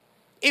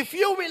 If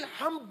you will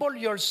humble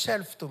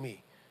yourself to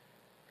me,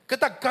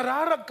 katag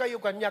kararag kayo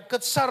kanyak,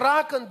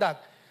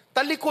 katsarakandak,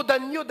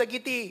 talikodan nyo,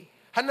 dagiti,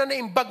 hana na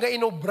imbag nga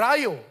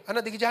inobrayo.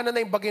 Digiti hana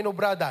na imbag nga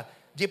inobrada.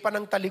 Di pa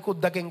nang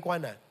talikod daging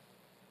kuana.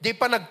 Di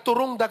pa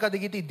nagturong da ka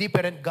digiti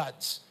different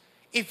gods.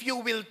 If you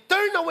will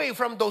turn away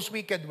from those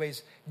wicked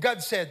ways,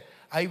 God said,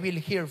 I will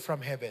hear from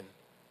heaven.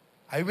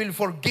 I will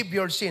forgive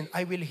your sin.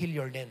 I will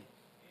heal your land.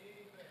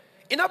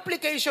 In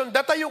application,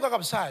 datayo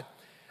kakabsat.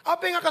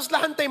 Ape nga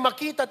kaslahan tayo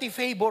makita ti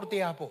favor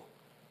ti Apo.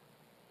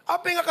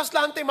 Ape nga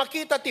kaslahan tayo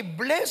makita ti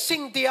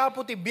blessing ti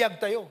Apo ti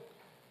biyag tayo.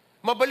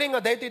 Mabaling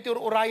nga dahil ti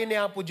urayan ni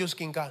Apo Diyos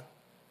king ka.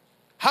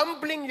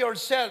 Humbling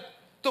yourself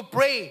to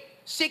pray,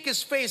 seek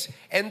His face,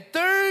 and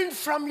turn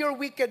from your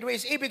wicked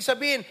ways. Ibig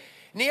sabihin,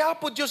 ni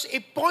Apo Diyos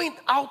i-point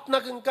out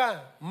na kang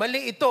ka.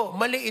 Mali ito.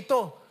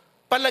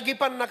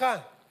 Palagipan na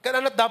ka.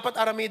 Kananat dapat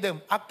aramidem,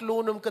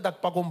 aklunum ka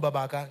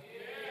dagpakumbaba ka.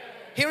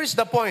 Here is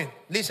the point.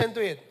 Listen to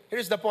it.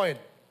 Here's the point.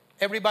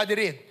 Everybody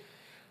read.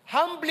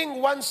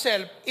 Humbling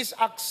oneself is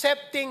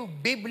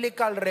accepting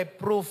biblical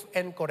reproof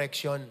and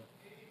correction.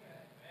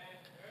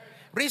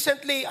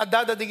 Recently,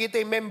 adada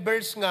digitay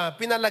members nga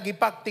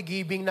pinalagipak ti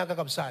giving na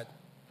kakabsat.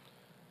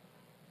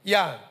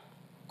 Yeah.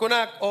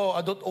 Kunak,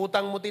 adot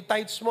utang mo ti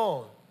tithes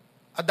mo.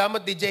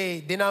 Adamat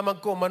DJ, dinamag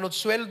ko, manot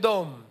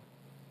sweldom.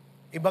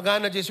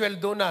 Ibaga na di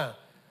sweldo na.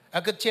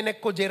 Agad chinek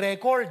ko di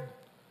record.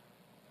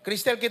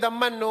 Kristel kita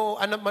man,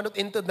 no, anam manot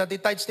intod na ti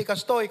tithes ti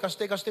kastoy.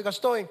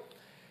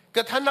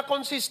 Kat hana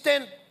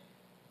consistent.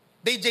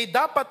 DJ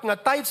dapat nga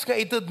tithes nga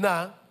itod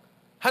na,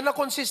 hana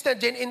consistent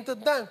jen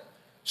intod na.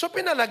 So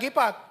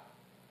pinalagipak.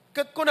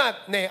 Kat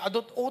kunak,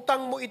 adot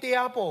utang mo iti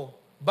Apo,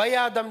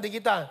 bayadam di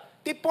kita.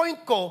 Ti point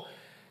ko,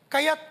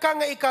 kayat ka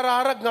nga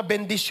ikararag nga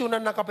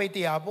bendisyonan na kapay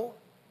ti Apo.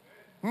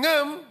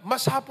 Ngam,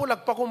 masapo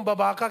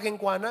lagpakumbaba ka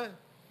kengkwana.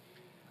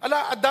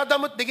 Ala,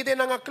 dadamot di kita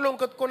nangaklong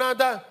kat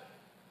kunada.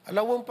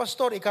 Alawang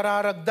pastor,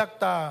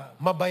 ikararagdak ta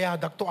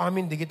mabayadak to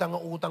amin di kita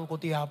nga utang ko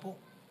ti Apo.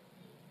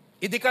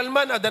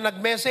 Idikalman, ada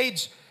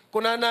nag-message,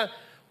 kunana,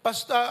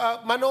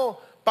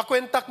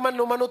 pakwentak man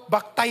lumanot,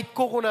 backtight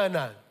ko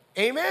kunana.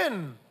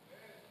 Amen.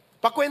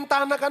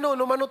 Pakwenta na ka no,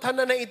 numanuthan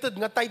na itod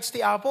nga tithes ti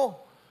Apo.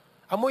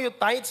 Amo yung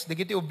tithes, di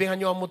kiti ubihan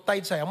nyo amo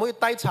tithes ay. Amo yung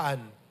tithes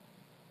saan?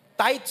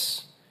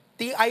 Tithes,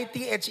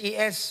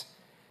 T-I-T-H-E-S.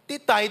 Ti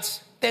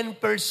tithes,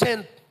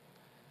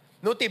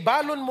 10%. No, ti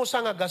balon mo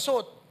sa nga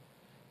gasot,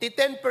 ti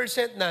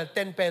 10% na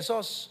 10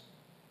 pesos.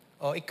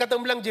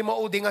 Ikatam lang di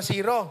maudi nga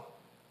zero.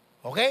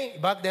 Okay?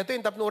 Ibag dito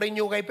yung tapnurin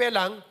nyo kay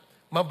pelang,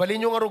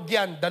 mabalin nyo nga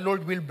rugyan, the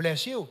Lord will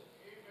bless you.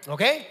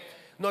 Okay?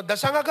 No,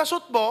 dasa nga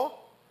gasot mo,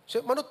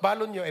 manut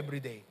balon nyo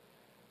everyday.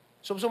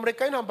 Sumsumrek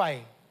kayo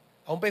nampay.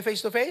 Ampay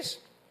face to face?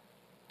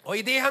 O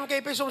idihang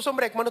kayo pa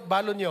sumsumrek, manut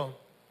balon nyo.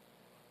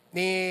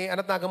 Ni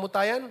anat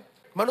nagamutayan,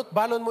 manut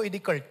balon mo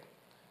idikert.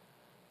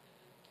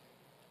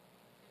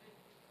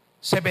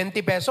 70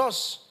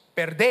 pesos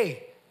per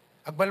day.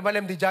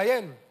 Agbalbalem di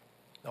jayan.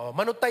 No,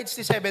 manut tides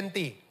ti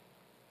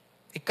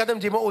 70.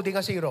 Ikadam di mo udi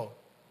nga zero.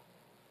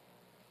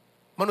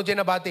 Manut di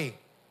nabati.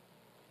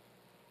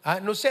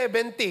 No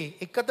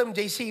 70, ikadam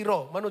di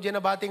zero. Manut di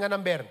nabati nga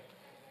number.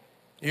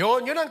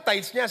 Yun ang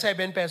tithes niya,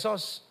 7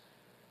 pesos.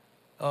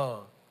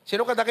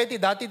 Sino kadakiti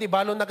dati, ti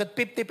balon na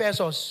 50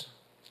 pesos.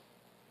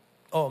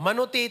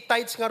 Manuti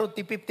tithes nga ro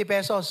ti 50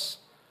 pesos.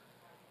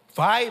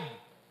 5.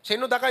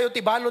 Sino da kayo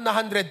ti balon na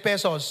 100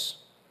 pesos?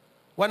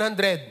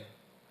 100.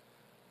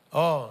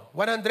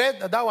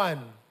 100,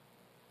 adawan.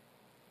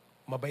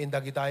 Mabainda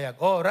gitayag.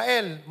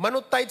 Rael,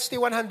 manut tithes ti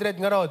 100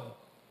 nga rod.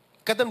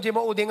 Katam di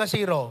mo udi nga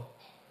 0.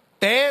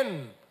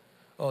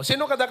 10.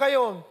 Sino kada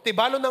kayo? Ti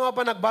balon na nga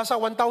pa nagbasa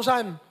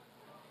 1,000.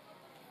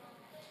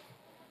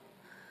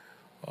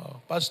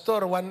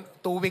 Pastor,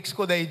 2 weeks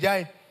ko day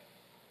jay.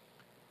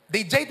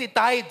 Day jay ti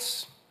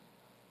tithes.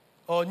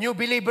 O, new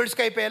believers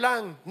kay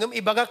pelang. Ngam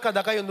ibagak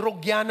kada kayo,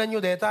 rugyanan nyo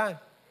deta.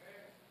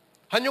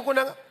 Hanyo ko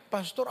na,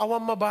 Pastor,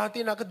 awam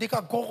mabati na, di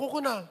ka, koko ko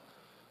na.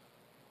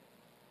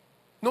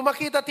 Nung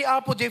makita ti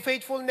Apo, di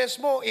faithfulness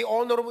mo,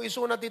 i-honor mo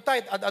isuna ti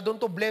tithe, at adon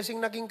to blessing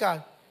naging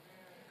ka.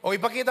 O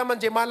ipakita man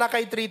di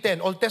Malakay 3:10,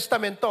 Old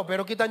Testament to,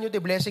 pero kita nyo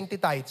ti blessing ti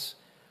tithes.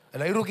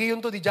 Ala, irugi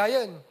yun to di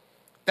jayan.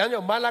 Tignan nyo,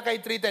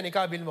 Malakay 3:10,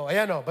 ikabil mo.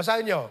 Ayan o,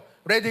 basahin nyo.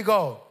 Ready,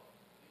 go.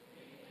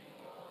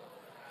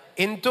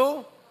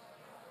 Into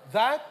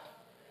that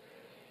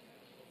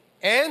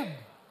and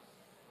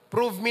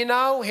prove me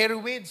now,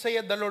 herewith,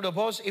 saith the Lord of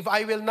hosts, if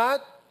I will not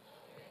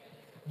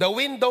the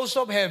windows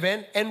of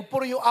heaven and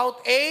pour you out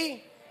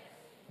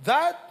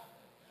that.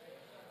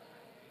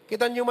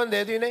 Kita nyo man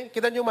dito yun eh.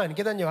 Kita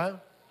nyo ha?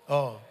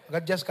 Oh,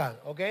 adjust ka.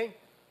 Okay?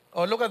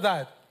 Oh, look at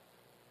that.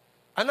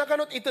 Anak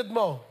kanot itid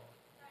mo.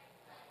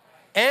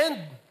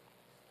 And,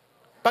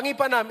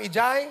 pangipanam,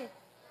 ijay,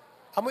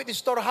 amoy ti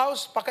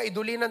storehouse,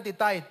 pakaidulinan ti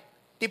tithe.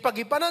 Ti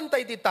pagipanan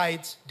tayo ti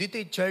tithes, dito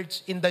yung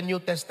church in the New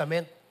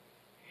Testament.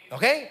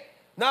 Okay?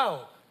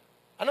 Now,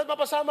 ano't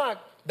mapasamak?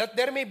 That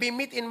there may be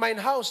meat in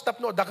mine house,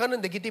 tapno, dakanan,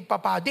 dagiti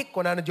papadik,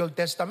 kuna na di Old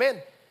Testament.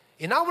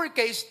 In our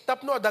case,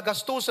 tapno,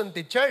 dagastusan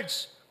ti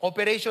church,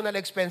 operational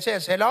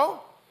expenses.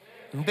 Hello?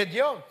 Hindi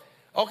yun.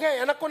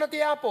 Okay, anak ko na ti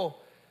Apo.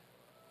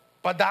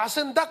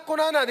 Padasandak ko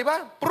na, di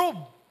ba?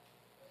 Prove.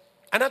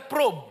 Anak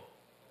prove.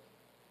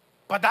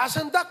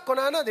 Padasandak ko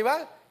na, di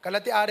ba?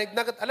 Kalati arik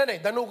na, alam na,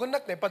 danugan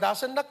nak na,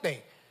 padasandak na.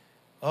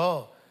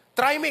 Oh.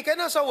 Try me, kaya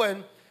nasa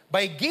when,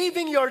 by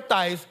giving your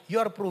tithe, you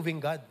are proving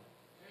God.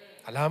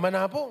 Alaman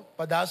na po,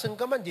 padasan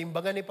ka man,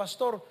 jimbaga ni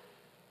pastor.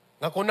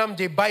 Nga kunam,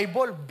 di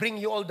Bible, bring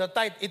you all the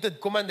tithe.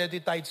 Itid, kumanda di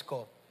tithes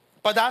ko.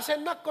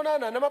 Padasan nak ko na,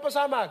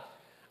 mapasamak.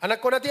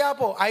 Anak ko na ti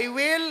Apo,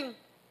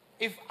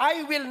 if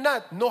I will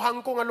not,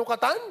 nuhang ko nga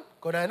lukatan,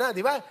 kunana,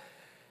 di ba?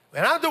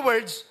 In other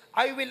words,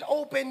 I will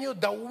open you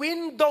the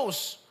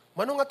windows.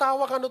 Manong nga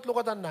tawa ka nut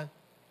lukatan na?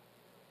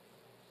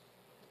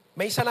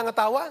 May isa lang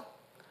nga tawa?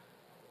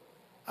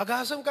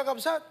 Agasam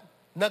kakabsat.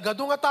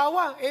 Nagado nga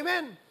tawa.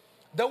 Amen.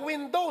 The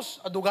windows,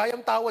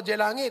 adugayam tawa di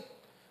langit.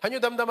 Hanyo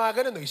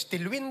damdamagan no,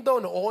 still window,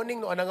 no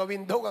awning, no anang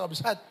window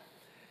kakabsat.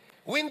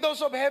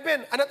 Windows of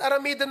heaven, anat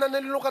aramidan na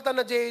nalulukatan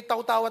na di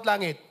taw-tawat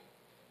langit.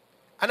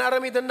 Ana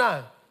aramidan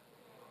na.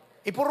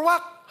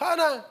 Ipurwak,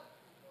 hana.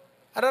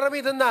 Ana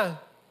aramidan na.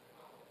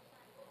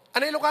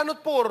 Ana ilukanot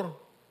pur.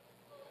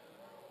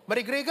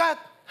 Marigrigat,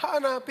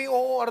 hana,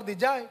 P-O-O-R di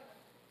jay.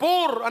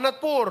 Pur, anat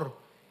pur.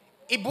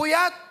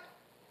 Ibuyat.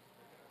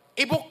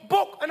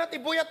 Ibukbok, anat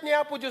ibuyat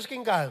niya po Diyos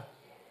king ka.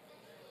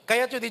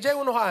 Kaya tiyo di jay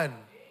unuhan.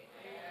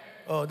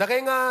 Oh, da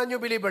kayo nga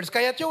new believers,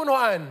 kaya tiyo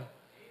unuhan.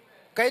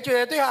 Kaya tiyo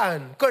dito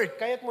yan. Kurt,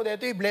 kayat mo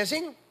dito yung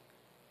blessing?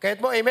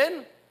 Kayat mo,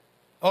 amen?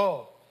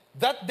 Oh,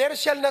 that there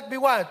shall not be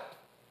what?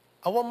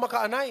 Awang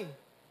makaanay.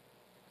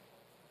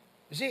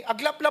 You see,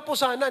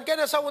 aglap-lapusanan.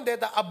 Kaya nasa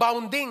undeta,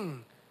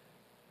 abounding.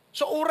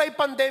 So, uray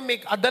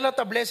pandemic, adala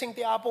ta blessing ti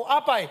Apo.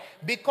 Apay,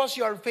 because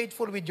you are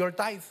faithful with your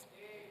tithe.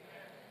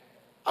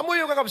 Amo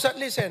yung kakabsat,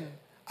 listen.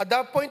 At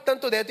that point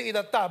nanto dito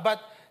idata,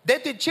 but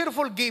dito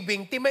cheerful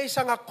giving, ti may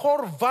nga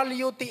core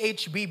value ti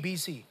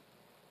HBBC.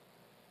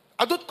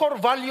 Adut core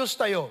values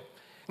tayo.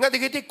 Nga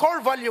digiti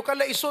core value,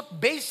 kala isot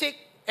basic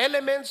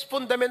elements,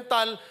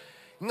 fundamental,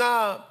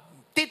 nga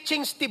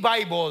teachings ti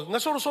Bible, nga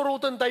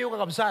surusurutan tayo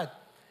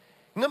kakabsat.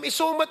 Ngam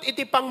isumat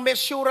iti pang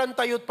mesuran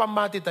tayo at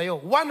pamati tayo.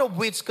 One of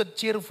which could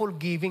cheerful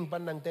giving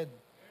panangted.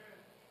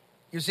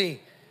 You see?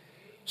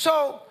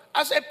 So,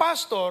 as a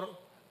pastor,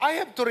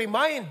 I have to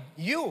remind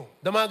you,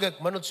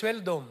 damagag, manot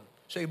sweldom.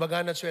 So,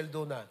 ibaganat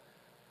sweldo na.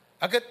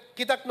 Agad,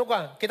 kitak no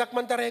ka, kitak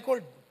man ta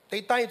record.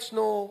 Tay tithes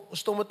no,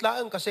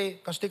 ustumutlaan kasi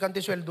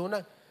kanti sweldo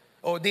na.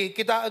 O di,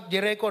 kita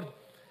di record.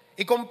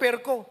 I-compare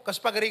ko, kas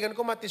pagarigan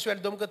ko, mati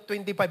sweldom ka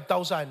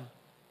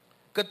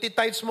 25,000. Kat ti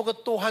tithes mo ka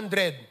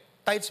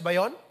 200. Tithes ba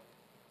yon?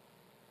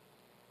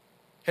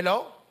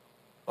 Hello?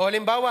 O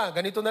halimbawa,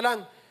 ganito na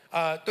lang,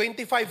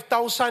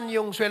 25,000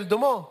 yung sweldo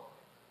mo.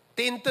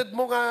 Tinted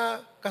mo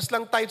nga,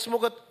 kaslang tithes mo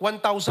kat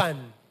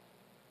 1,000.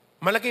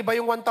 Malaki ba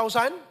yung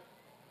 1,000?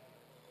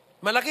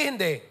 Malaki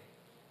hindi.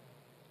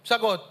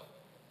 Sagot.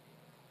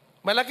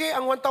 Malaki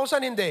ang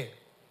 1,000 hindi.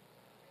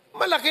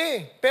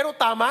 Malaki. Pero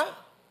tama?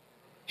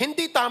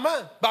 Hindi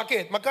tama.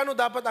 Bakit? Magkano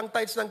dapat ang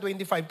tithes ng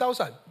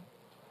 25,000?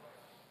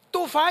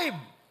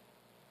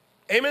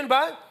 2,500. Amen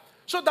ba?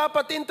 So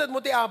dapat tinted mo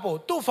ti Apo,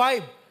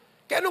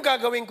 2,500. Kaya anong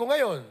gagawin ko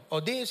ngayon?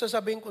 O di,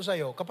 sasabihin ko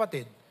sa'yo,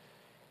 kapatid,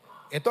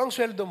 ito ang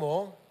sweldo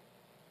mo,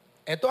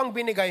 ito ang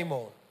binigay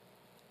mo.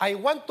 I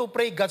want to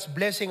pray God's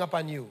blessing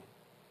upon you,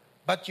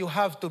 but you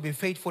have to be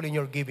faithful in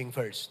your giving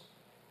first.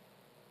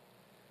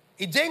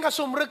 Ijay nga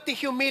sumrag ti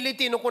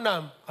humility no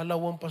kunam,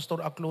 alawang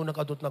pastor aklo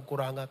nakadot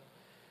nagkurangat.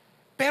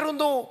 Pero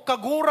no,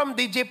 kaguram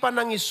DJ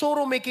panangi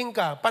suro making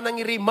ka,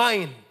 panangi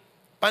remind,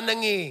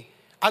 panangi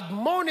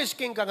admonish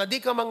king ka nga di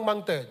ka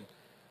mangmangted.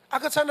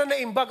 Akat sana na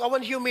imbag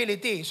awan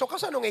humility. So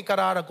kasano nga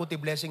ikararag ko ti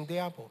blessing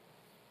ti Apo.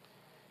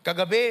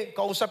 Kagabi,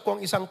 kausap ko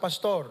ang isang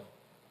pastor.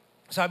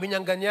 Sabi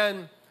niya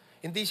ganyan,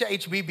 hindi siya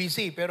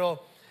HBBC, pero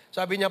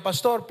sabi niya,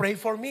 Pastor, pray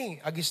for me.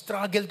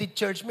 Ag-struggle ti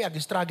church me,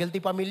 ag-struggle ti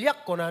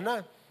pamilyak ko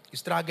na.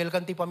 Struggle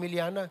kan ti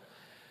pamilya na.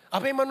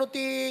 Apay mano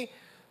ti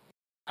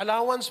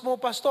allowance mo,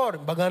 Pastor.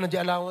 Baga na di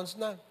allowance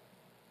na.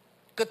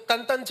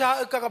 Tantan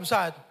siya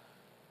kakabsat.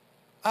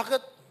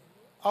 Akat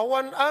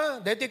awan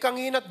deti kang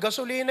hinat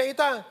gasolina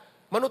ita.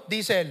 Manut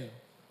diesel.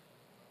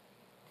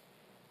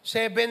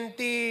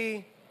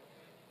 70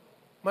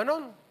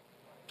 manon.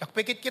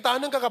 Akpikit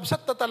kitanan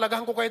kakabsat ta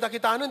talagang ko kay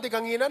takitanan ti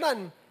kang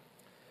hinanan.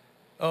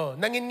 Oh,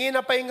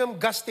 nangingina pa yung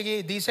gas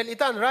ti diesel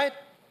itan, right?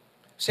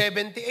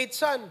 78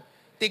 san.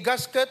 Ti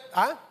gasket,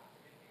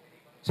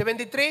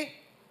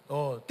 73?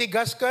 Oh, ti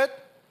gasket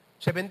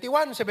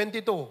 71,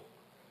 72.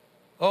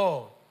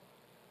 Oh.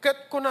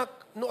 Kat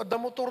kunak no ada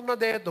motor na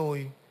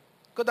detoy.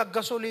 Kadag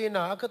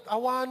gasolina, kat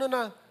awano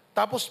na.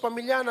 Tapos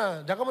pamilya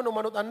na, diyan ka man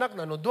umanot anak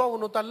na, no, dua,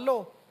 uno,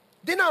 talo.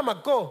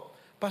 Dinamag ko,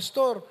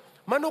 Pastor,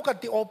 manukad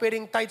ti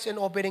offering tithes and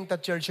offering ta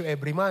church you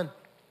every month.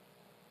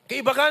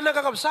 Kaya iba ka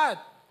nakakabsat.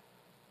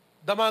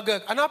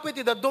 Damagag, anapit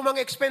ti dumang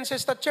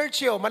expenses ta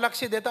church yo,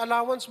 malaksi deta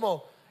allowance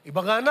mo.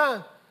 Iba nga na.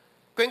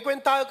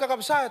 Kwen-kwenta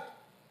kakabsat.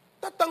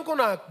 Tatang ko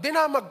na,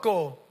 dinamag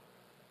ko.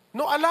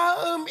 No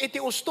alaam iti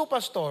usto,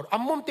 Pastor,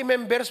 amom ti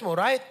members mo,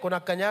 right?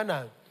 Kunak kanya na.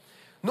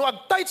 No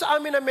ag-tithes sa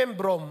amin na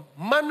membrom,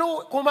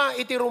 mano kuma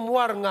iti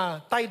rumwar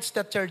nga tithes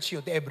ta church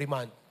yo ti every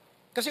month.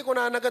 Kasi kung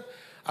naanagat,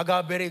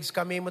 ag-average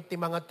kami mo ti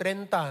mga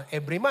 30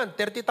 every month.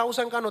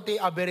 30,000 ka no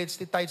ti average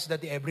ti tithes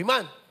dati every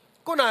month.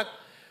 Kunak,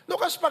 no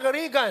kas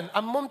pagarigan,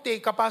 amom ti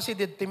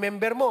capacity ti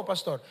member mo,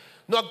 Pastor.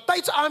 No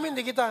ag-tithes sa amin,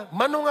 di kita,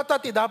 mano nga ta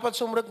ti dapat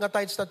sumrot nga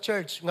tithes ta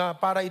church nga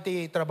para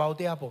iti trabaho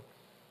ti Apo.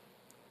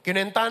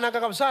 Kinenta na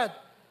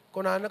kakabsat.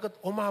 Kung naanagat,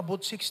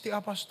 umabot 60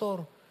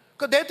 Pastor.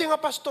 Kadeti nga,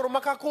 Pastor,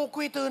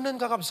 makakukwitanan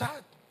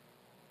kakabsat.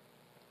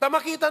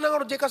 Tamakita na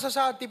nga, ka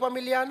sa ti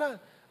pamilya na.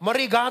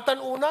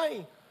 Marigatan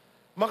unay.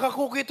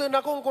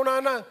 Makakukwitanan akong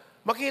kunana.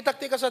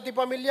 Makitak ti ka sa ti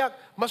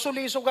pamilyak.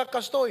 Masulisog ka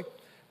kastoy.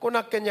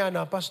 Kunak kanya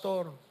na,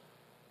 Pastor.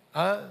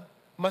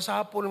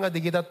 Masapol nga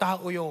di kita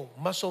tao yo.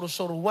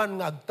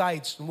 Masursuruan nga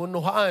agtights.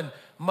 Munuhaan.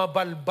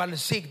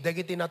 Mabalbalsig.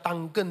 Dagiti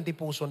natangken ti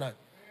puso na.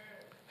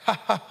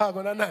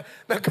 Kunana.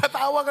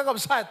 Nagkatawa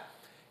kakabsat.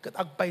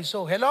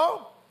 Katagpaiso.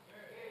 Hello?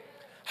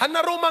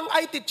 Hanarumang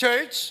ay ti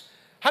church,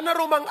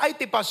 hanarumang ay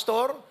ti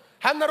pastor,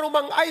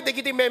 hanarumang ay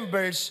dagiti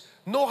members,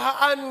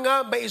 nuhaan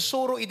nga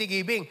maisuro iti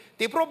giving.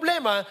 Ti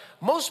problema,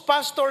 most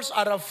pastors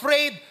are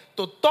afraid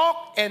to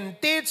talk and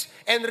teach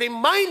and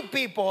remind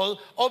people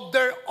of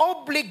their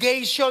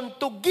obligation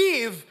to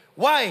give.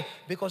 Why?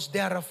 Because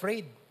they are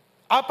afraid.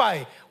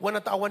 Apay,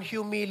 wanatawan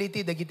humility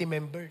dagiti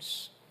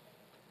members.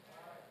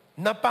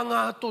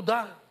 Napangato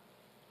da,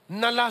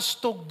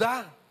 nalastog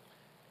da.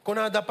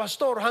 Kunada,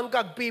 Pastor,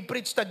 hangkag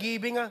pipreach ta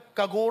giving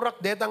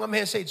kagurak, deta nga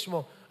message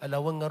mo.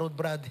 Alawang nga rod,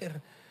 brother.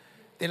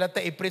 Tila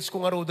ta i-preach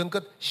ko nga rod,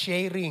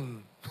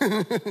 sharing.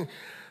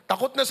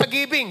 Takot na sa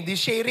giving, di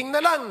sharing na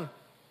lang.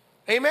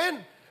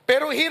 Amen?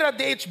 Pero here at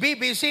the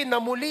HBBC,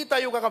 namuli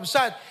tayo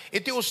kakabsat,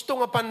 iti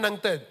usto nga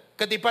panangted.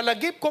 Kati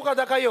palagip ko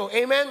kada kayo.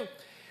 Amen?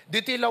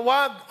 Diti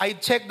lawag, I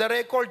check the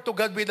record, to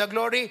God be the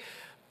glory.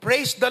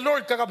 Praise the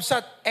Lord,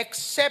 kakabsat,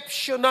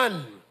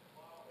 exceptional.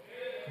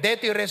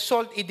 Deti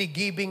result iti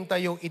giving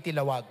tayo iti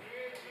lawag.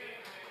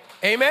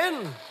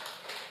 Amen?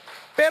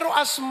 Pero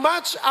as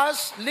much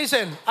as,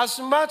 listen, as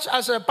much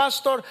as a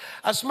pastor,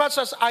 as much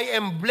as I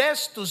am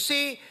blessed to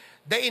see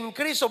the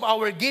increase of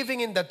our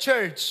giving in the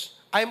church,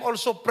 I'm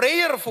also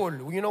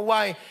prayerful. You know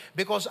why?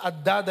 Because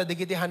adda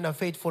digitihan na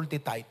faithful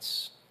ti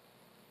tithes.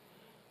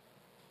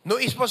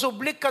 No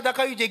ispasublik kada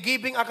kayo di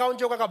giving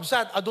account yung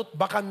kakabsat, adut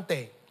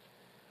bakante,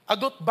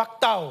 adut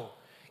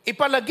baktaw.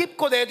 Ipalagip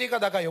ko dito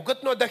kada kayo.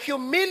 Katno, the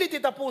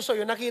humility ta puso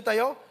yun, nakita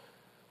yo?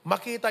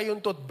 Makita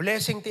yun to,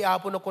 blessing ti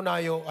Apo na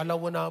kunayo,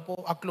 alaw na po,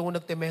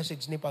 aklunag ti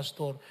message ni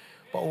Pastor,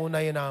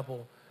 paunay na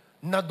po.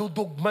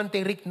 Nadudugman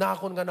ti rik na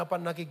akong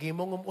ganapan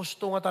nakigimong,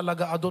 usto nga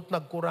talaga adot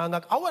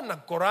nagkurangag. Awan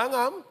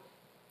nagkurangam,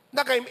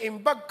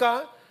 nakaimbag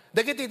ka,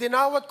 dagiti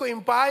dinawat ko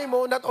impay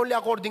mo, not only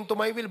according to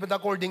my will, but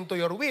according to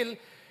your will,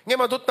 ngayon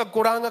adot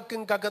nagkurangag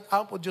kang kagat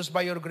Apo, Diyos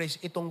by your grace,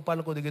 itong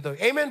pal ko digito.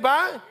 Amen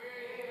ba?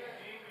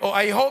 Oh,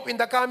 I hope in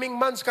the coming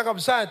months,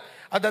 kakabsat,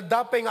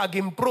 adadapay nga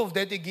ag-improve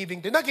dahil giving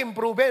to.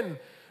 Nag-improven.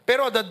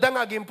 Pero adadang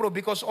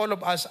ag-improve because all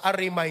of us are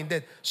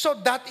reminded. So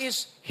that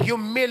is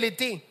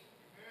humility.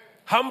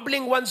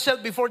 Humbling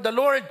oneself before the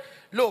Lord.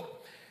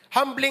 Look,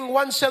 humbling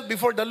oneself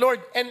before the Lord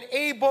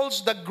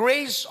enables the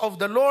grace of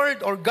the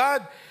Lord or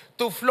God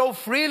to flow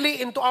freely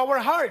into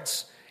our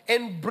hearts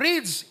and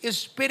breeds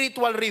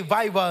spiritual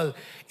revival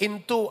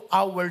into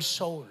our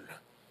soul.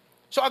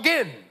 So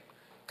again,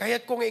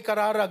 kaya't kung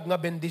ikararag nga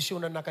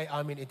bendisyonan na kay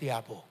amin iti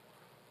Apo.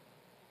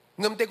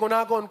 Ngamte ko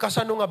na kon,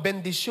 kasano nga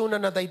bendisyonan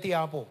na tayo iti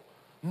Apo.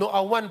 No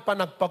awan pa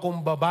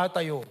nagpakumbaba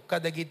tayo,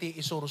 kadagiti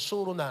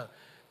isursuro na,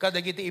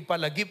 kadagiti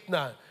ipalagip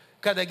na,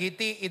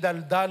 kadagiti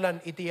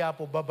idaldalan iti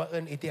Apo,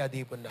 babaan iti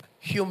adipon na.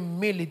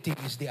 Humility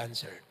is the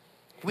answer.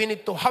 We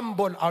need to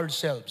humble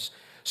ourselves.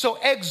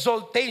 So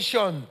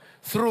exaltation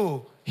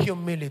through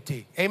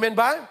humility. Amen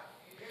ba?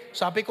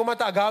 Sabi ko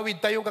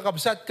mataagawid tayong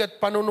kakabsat kat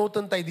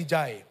panunutan tayo di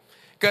jay.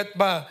 Kat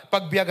ba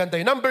pagbiyagan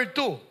tayo. Number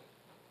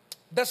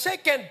 2, the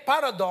second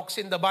paradox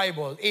in the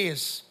Bible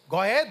is,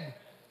 go ahead,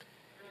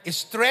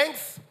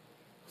 strength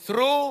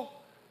through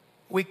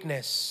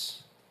weakness.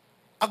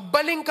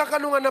 Agbaling ka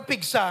kanungan na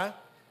pigsa,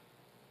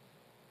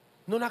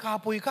 no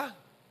nakapoy ka.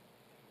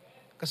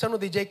 Kasano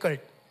DJ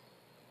Kurt?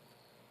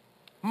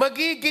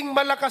 Magiging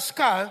malakas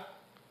ka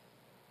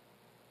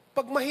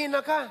pag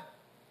mahina ka.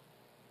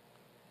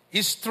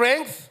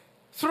 Strength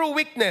through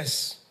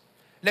weakness.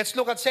 Let's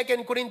look at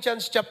 2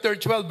 Corinthians chapter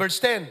 12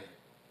 verse 10.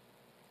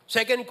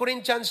 2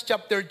 Corinthians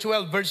chapter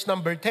 12 verse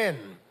number 10.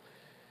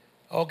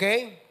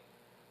 Okay?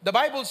 The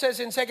Bible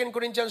says in 2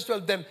 Corinthians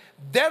 12:10,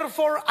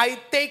 therefore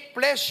I take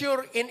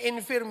pleasure in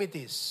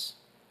infirmities,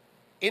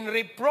 in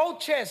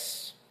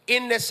reproaches,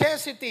 in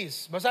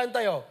necessities. Basahin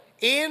tayo.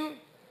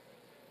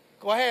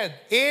 Go ahead.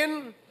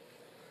 Then,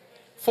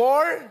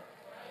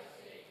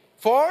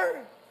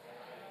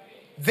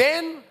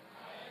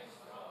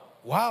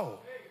 wow.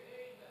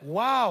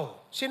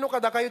 Sino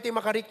kada kayo ti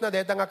makarik na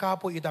deta nga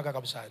kapoy ita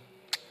kakabsat?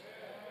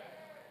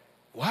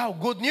 Wow,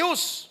 good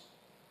news.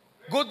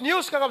 Good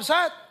news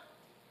kakabsat.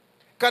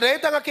 Kada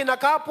ita nga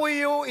kinakapoy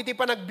yu, iti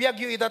panagbiag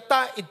yu ita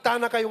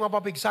na kayo nga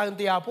papigsahan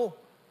ti Apo.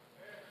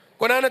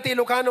 Kuna na ti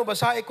Ilocano,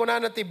 basae kuna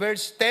na ti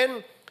verse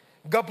 10,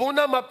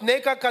 gapuna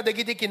mapneka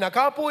kadagiti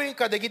kinakapoy,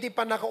 kadagiti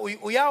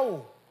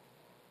panakauyaw.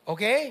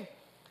 Okay?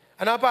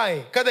 Ano pa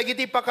eh?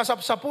 Kadagiti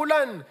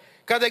pakasapsapulan,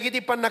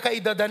 kadagiti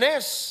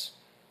panakaidadanes,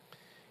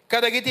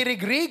 kadagiti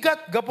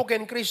rigrigat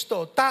gapuken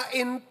Kristo,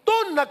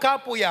 tainton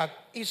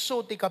nakapuyak,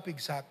 iso ti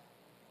kapigsat.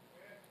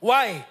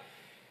 Why?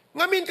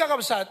 Ngamin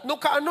kakabsat, no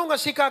kaano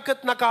nga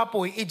sikakat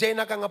nakapoy, ijay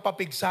na ka nga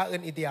papigsaan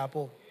iti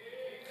Apo.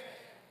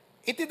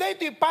 Iti da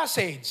iti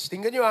passage,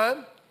 tingnan nyo ha,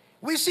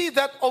 we see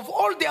that of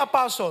all the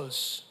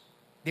apostles,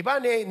 di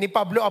ba ni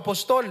Pablo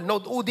apostol,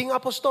 no uding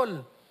apostol,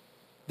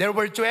 there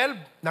were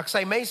 12,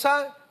 naksay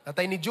Maysa,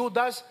 natay ni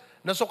Judas,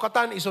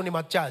 nasukatan iso ni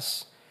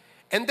Matias.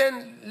 And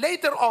then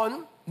later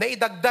on,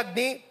 naidagdag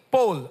ni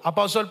Paul,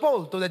 Apostle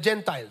Paul, to the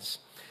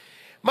Gentiles.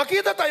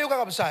 Makita tayo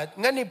kakabsat,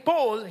 nga ni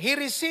Paul, he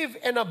received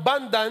an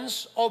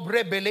abundance of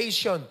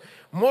revelation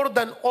more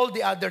than all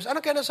the others.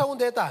 Ano kaya nasa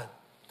undeta?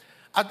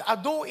 At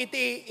ado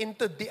iti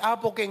into the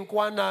Apo keng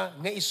kuana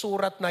nga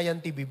isurat na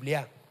yan ti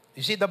Biblia. You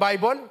see the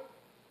Bible?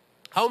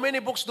 How many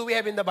books do we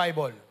have in the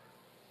Bible?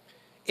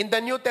 In the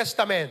New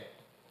Testament.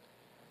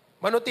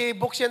 Mano ti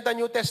books yan ta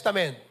New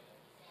Testament?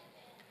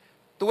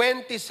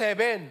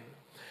 27.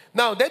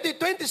 Now, that the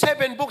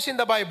 27 books in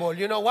the Bible,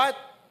 you know what?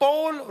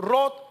 Paul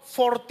wrote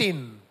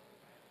 14.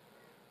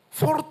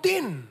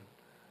 14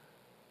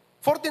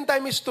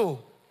 times 2.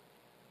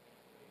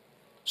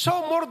 So,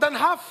 more than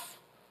half.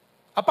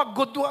 Apag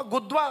gudwa,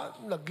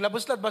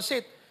 naglabas-lad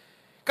basit.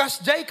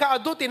 Kasjay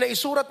kaaduti na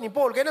isurat ni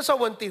Paul. Kaya nasa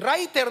wanti,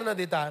 writer na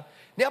dita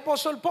ni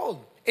Apostle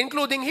Paul,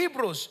 including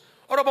Hebrews,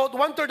 or about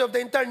 1/3 of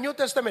the entire New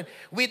Testament,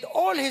 with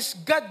all his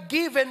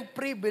God-given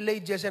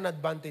privileges and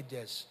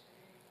advantages.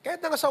 Kaya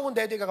nga sa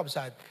undeti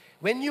kakabsat,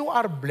 when you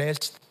are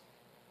blessed,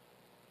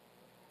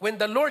 when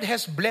the Lord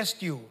has blessed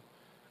you,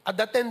 at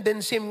the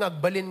tendency nga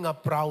agbalin nga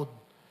proud.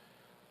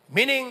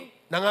 Meaning,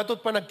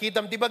 nangatot pa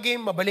nagkitam ti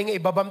bagim, mabaling nga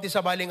ibabam ti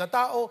sa baling nga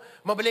tao,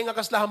 mabaling nga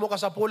kaslahan mo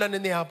kasapulan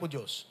ni Hapo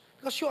Diyos.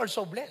 Because you are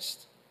so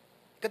blessed.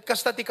 Kat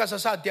kasta ti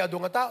kasasad ti ado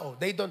nga tao.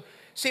 They don't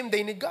seem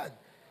they need God.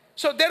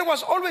 So there was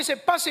always a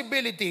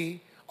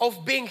possibility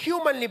of being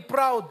humanly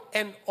proud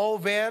and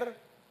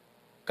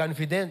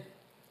overconfident.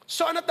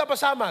 So ano't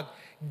napasamag?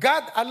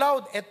 God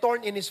allowed a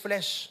thorn in his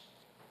flesh.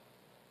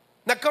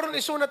 Nagkaroon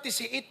isunat ti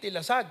siit ti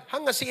lasag.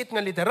 Hanga siit nga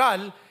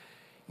literal,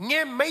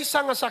 nga may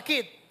nga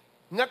sakit,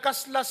 nga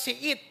kasla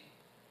siit,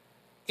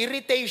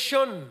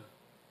 irritation.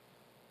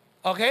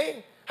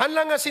 Okay?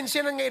 Hanlang nga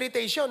sinsinan nga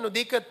irritation, no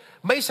dikat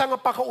may nga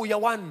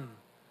pakauyawan.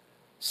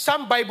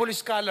 Some Bible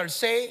scholars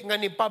say, nga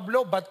ni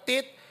Pablo,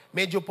 batit,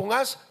 medyo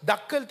pungas,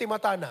 dakkel ti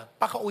matana,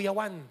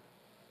 pakauyawan.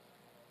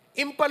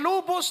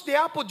 Impalubos ti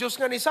Apo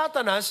Diyos nga ni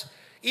Satanas,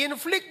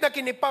 inflict na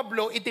kini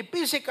Pablo, iti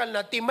physical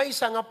na, ti may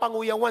nga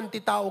panguyawan ti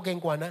tao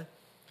keng kuana.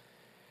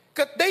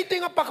 Kat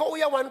dayti nga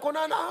pakauyawan ko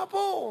na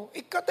Apo,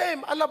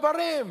 ikatem,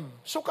 alabarem,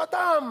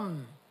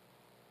 sukatam.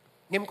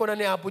 Ngim ko na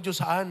ni Apo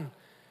Diyos saan?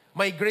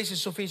 My grace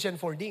is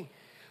sufficient for thee.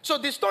 So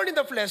this thorn in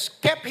the flesh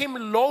kept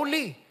him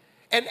lowly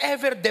and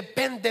ever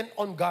dependent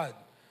on God.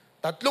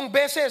 3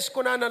 beses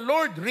ko na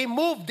Lord,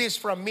 remove this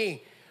from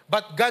me.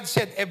 But God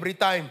said every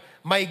time,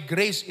 my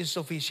grace is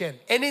sufficient.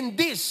 And in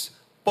this,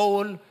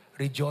 Paul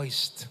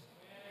rejoiced.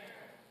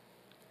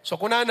 So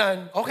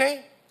kunanan,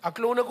 okay,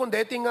 aklo na kung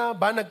deti nga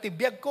ba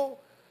nagtibiyag ko,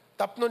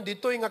 tapnon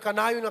dito nga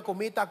kanayo nga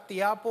kumita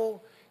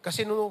aktiyapo,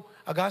 kasi no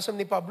agasam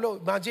ni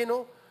Pablo, imagine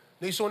no,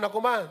 no isuna ko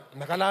man,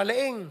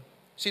 nakalalaing,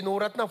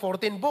 sinurat na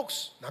 14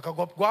 books,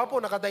 nakagwap-gwapo,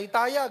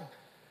 nakataytayag,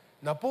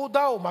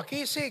 napudaw,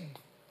 makisig,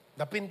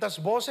 napintas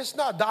boses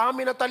na,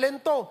 daami na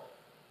talento.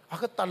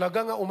 Akat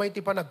talaga nga umay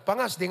ti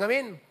panagpangas, di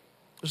ngamin.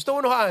 Gusto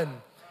unuhaan,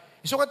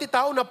 iso nga ti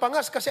tao na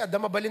pangas kasi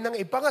ada mabalin nang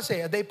ipangas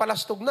ada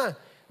ipalastog na.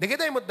 Di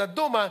kita imot na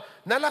duma,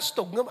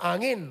 nalastog ng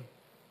angin.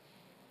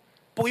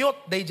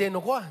 puyot, day jeno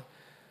ko.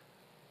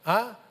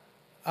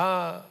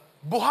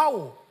 Buhaw.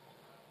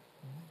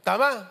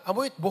 Tama,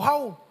 amoyt,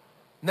 buhaw.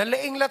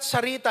 Nalainglat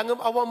sarita, ngam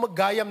awang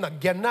maggayam,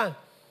 nagyan na.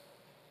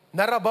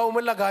 Narabaw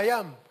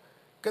malagayam.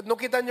 Nung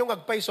kita nyo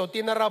agpaiso,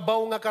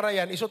 tinarabaw nga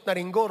karayan, isot na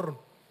ringgor.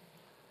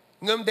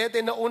 Ngam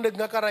dete na unag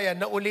nga karayan,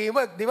 na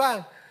ulimat, di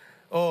ba?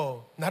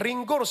 Oh,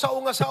 naringgor, sao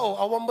nga sao,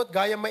 awang mo't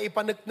gayam may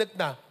ipanagnet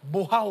na,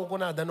 buhaw ko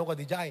na, dano ka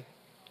di jay.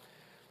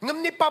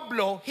 Ngam ni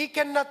Pablo, he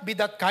cannot be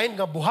that kind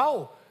nga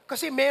buhaw.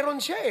 Kasi meron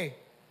siya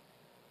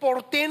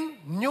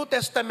 14 New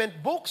Testament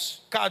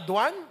books,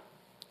 kaadwan,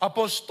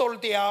 apostol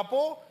ti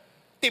Apo,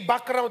 ti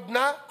background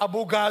na,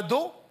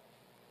 abogado,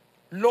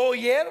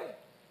 lawyer,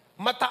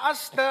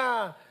 mataas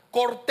na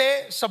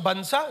korte sa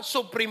bansa,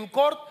 Supreme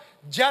Court,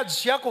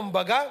 judge siya,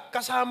 kumbaga,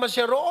 kasama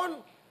siya roon,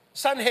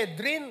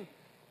 Sanhedrin.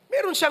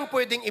 Meron siyang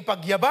pwedeng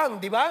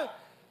ipagyabang, di ba?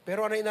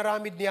 Pero ano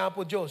inaramid niya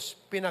po Diyos?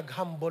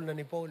 Pinaghambol na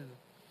ni Paul.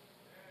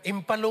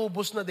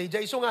 Impalubos na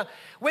DJ. So nga,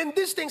 when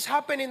these things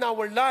happen in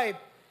our life,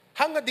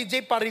 hanga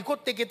DJ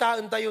parikot,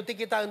 tikitaan tayo,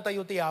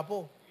 ti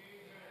Apo.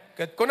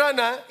 Kat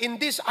kunana,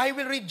 in this I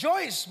will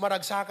rejoice.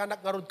 Maragsakan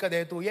at ngarod ka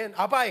deto yan.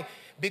 Apay,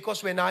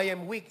 because when I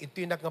am weak,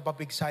 ito yung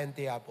nakapapigsayan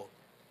ti Apo.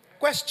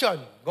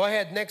 Question. Go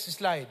ahead, next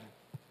slide.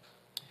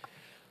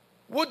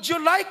 Would you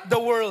like the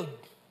world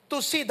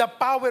to see the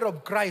power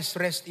of Christ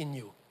rest in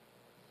you?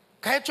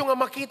 Kahit yung nga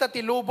makita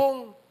ti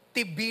lubong,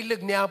 ti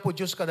bilig ni Apo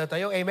Diyos kada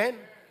tayo. Amen?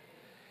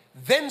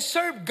 Then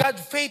serve God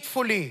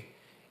faithfully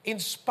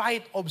in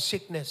spite of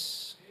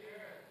sickness.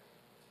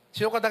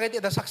 Sino kadakit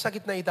ita?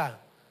 Saksakit na ita.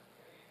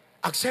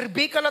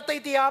 Agserbi ka na tayo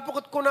ti Apo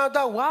kat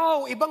kunada.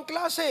 Wow, ibang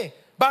klase.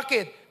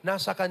 Bakit?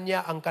 Nasa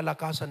Kanya ang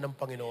kalakasan ng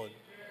Panginoon.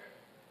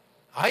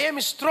 I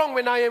am strong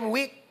when I am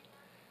weak.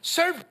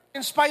 Serve in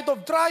spite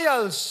of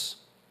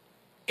trials,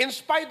 in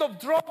spite of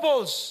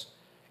troubles,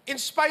 in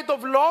spite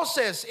of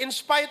losses, in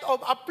spite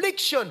of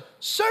affliction.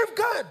 Serve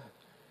God.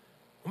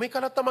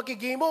 Umikalat na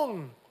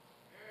makigimong.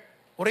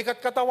 Uri kat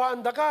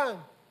katawaan da ka.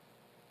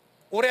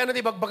 Uri ano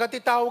di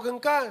bagbagati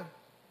tawagan ka.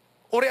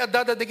 Uri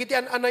adada digiti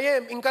an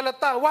anayem.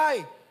 Inkalata.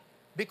 Why?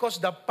 Because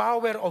the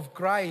power of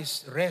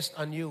Christ rests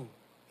on you.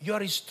 You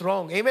are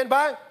strong. Amen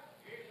ba?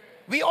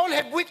 We all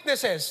have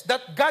weaknesses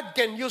that God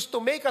can use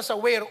to make us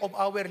aware of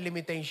our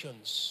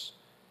limitations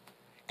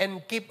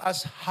and keep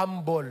us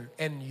humble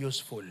and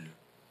useful.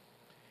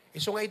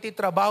 Iso nga iti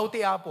trabaho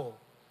ti Apo.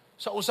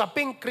 Sa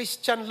usaping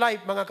Christian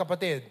life, mga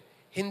kapatid,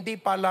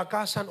 hindi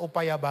palakasan o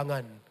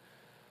payabangan,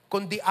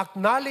 kundi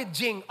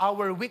acknowledging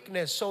our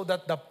weakness so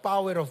that the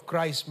power of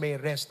Christ may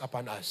rest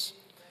upon us.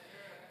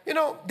 You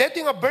know, dito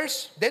yung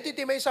verse, dito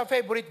iti may sa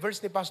favorite verse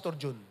ni Pastor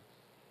Jun.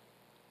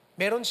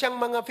 Meron siyang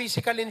mga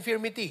physical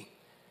infirmity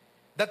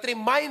that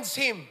reminds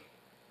him,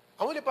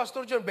 amo ni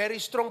Pastor John, very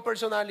strong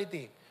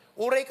personality.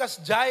 Uray kas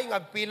jay,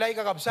 agpilay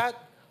kakabsat,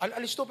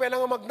 alisto pala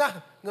nga magna,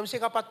 ngam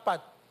si kapatpat.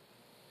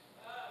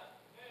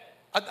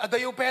 At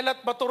adayo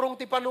pelat maturong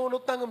ti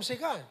panunot na ngam si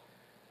ka.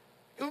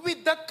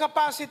 With that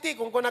capacity,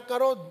 kung kunak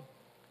karod,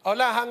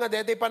 ola hanga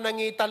dete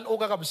panangital o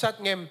kakabsat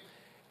ngem,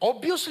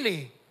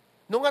 obviously,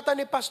 nung ata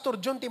ni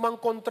Pastor John, timang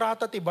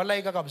kontrata ti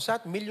balay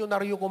kakabsat,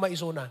 milyonaryo ko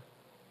maisuna.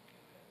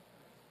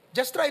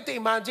 Just try to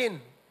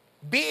imagine,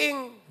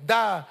 being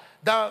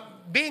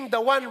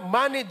the one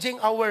managing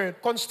our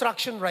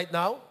construction right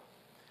now,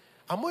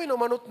 amoy no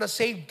manot na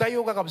save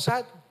tayo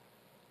kakabsat.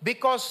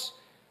 Because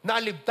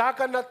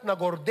naalibtakan at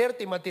nagorder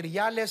ti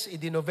materyales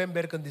idi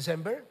November kan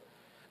December.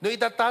 No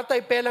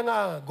itatatay pela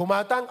nga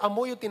gumatang,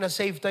 amoy yung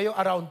tinasave tayo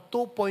around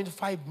 2.5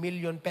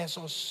 million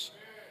pesos.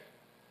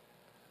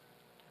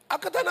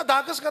 Akata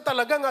nadagas ka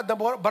talaga nga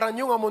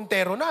baranyo nga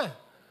Montero na.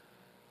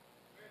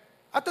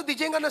 At di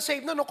nga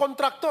na-save na no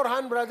contractor,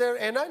 Brother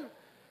Enan?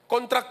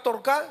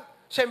 Contractor ka,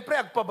 siyempre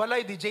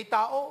agpabalay, DJ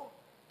tao.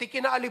 Ti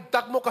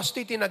kinaalibtak mo,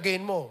 kasti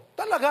tinagain mo.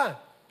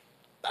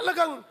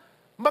 Talagang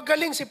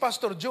magaling si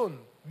Pastor June.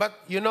 But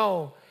you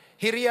know,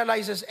 he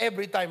realizes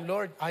every time,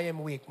 Lord, I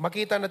am weak.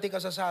 Makita natin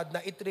kasasad na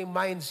it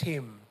reminds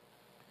him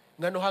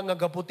nga no hanga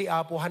gapu ti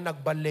Apo han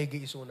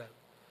nagbalegi isuna.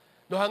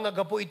 No hanga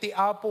gapu iti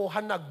Apo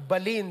han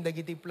nagbalin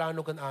dagiti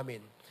plano kan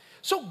amin.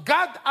 So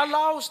God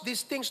allows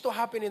these things to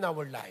happen in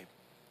our life.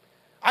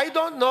 I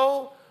don't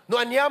know, no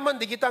anyaman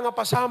di kita nga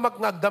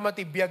pasamak nga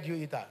agdamati biyagyo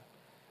ita.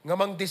 Nga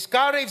mang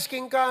discourage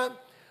king ka,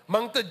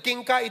 mang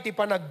king ka iti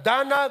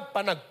panagdanag,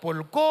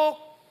 panagpulkok,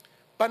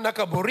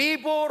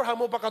 panakaburibor,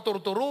 hamo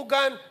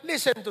pakaturturugan.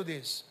 Listen to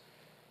this.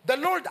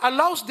 The Lord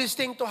allows this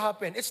thing to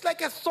happen. It's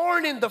like a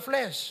thorn in the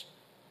flesh.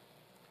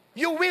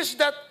 You wish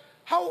that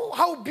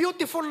how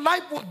beautiful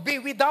life would be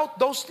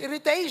without those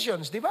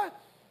irritations, di ba?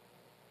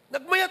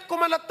 Nagmayat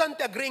kumalatan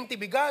ti agring ti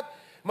bigat,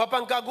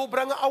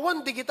 mapangkagubra nga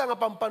awan di kita nga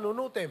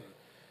pampanunutem.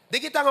 Di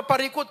kita nga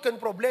parikot kan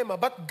problema.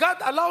 But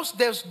God allows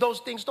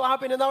those things to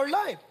happen in our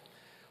life.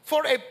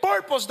 For a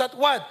purpose that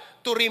what?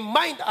 To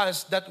remind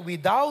us that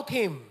without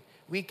Him,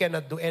 we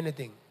cannot do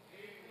anything.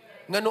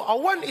 Nga no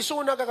awan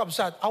isuna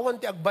kakabsat, awan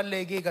ti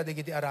agbalegi ka di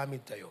kiti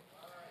aramid tayo.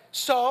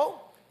 So,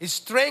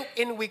 strength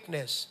in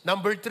weakness.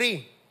 Number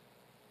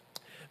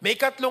 3, may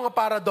katlong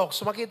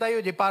paradox. Makita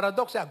yun, di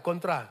paradox,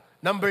 kontra.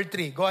 Number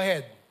 3, go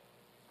ahead.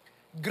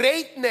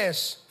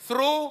 Greatness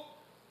through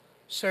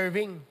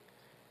serving.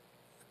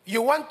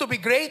 You want to be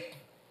great?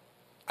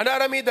 Ano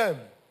aramidan?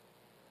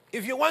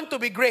 If you want to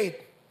be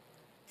great,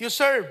 you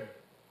serve.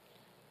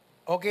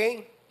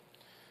 Okay?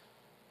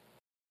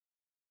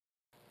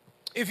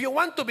 If you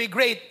want to be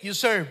great, you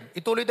serve.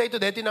 Ituloy tayo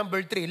to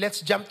number 3. Let's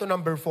jump to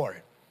number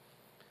 4.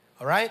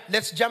 Alright?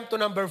 Let's jump to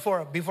number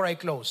 4 before I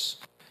close.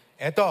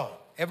 Eto,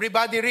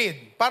 everybody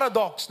read.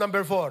 Paradox,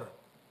 number 4.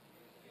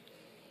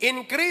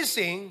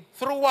 Increasing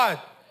through what?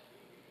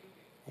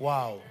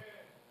 Wow.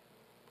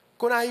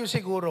 Kunayo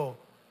siguro,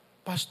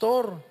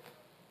 Pastor,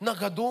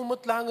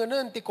 nagadumot lang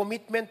nun, ti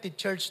commitment, ti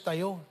church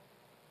tayo.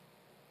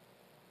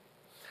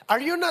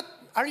 Are you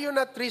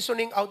not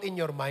reasoning out in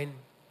your mind?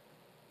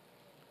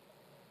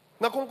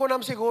 Nga kung kunam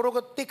siguro,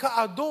 ti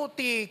kaado,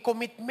 ti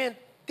commitment,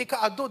 ti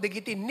kaado,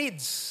 digiti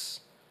needs,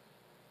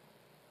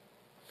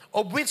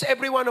 of which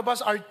every one of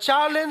us are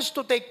challenged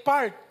to take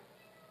part.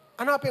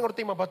 Anapin or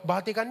ti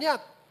mabatbati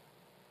kanyak.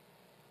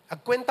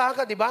 Agkwenta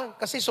ka, di ba?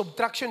 Kasi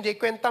subtraction, di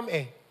kwentam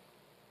eh.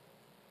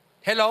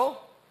 Hello?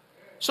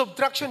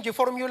 Subtraction, di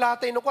formula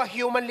tayo no ka,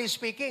 humanly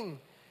speaking.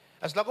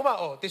 As lang kuma,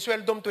 ti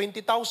sweldom 20,000.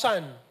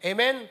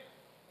 Amen?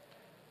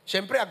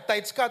 Siyempre,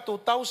 ag-tithes ka,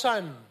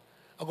 2,000.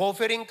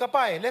 Ag-offering ka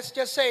pa eh. Let's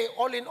just say,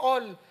 all in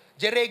all,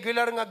 di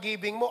regular nga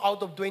giving mo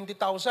out of 20,000,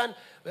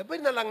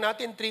 pwede na lang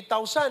natin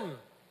 3,000.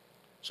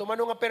 So,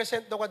 mano nga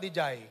percent no ka di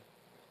jay?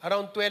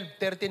 Around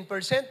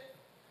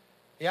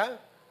 12-13%?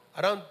 Yeah?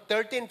 Around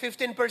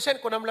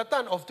 13-15%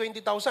 kunamlatan of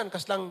 20,000.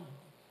 Kas lang,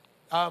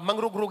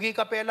 mangrugrugi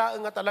ka pela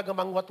nga talaga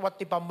mangwat-wat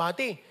ti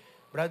pamati.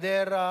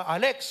 Brother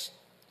Alex,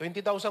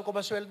 20,000 ko ba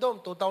sweldo?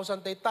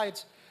 2,000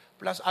 tithes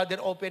plus other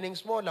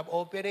openings mo, lab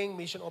opening,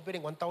 mission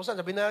opening, 1,000.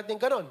 Sabihin na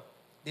natin ganon.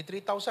 Di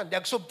 3,000. Di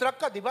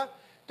ag-subtract ka, di ba?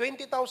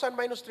 20,000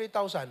 minus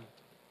 3,000.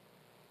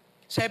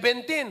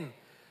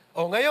 17.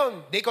 O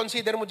ngayon, di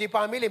consider mo di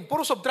family.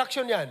 Puro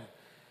subtraction yan.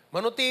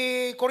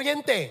 Manuti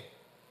kuryente.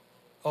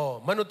 O,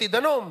 manuti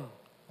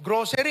danom.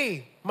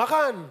 Grocery.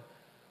 Makan.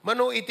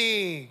 Manu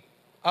iti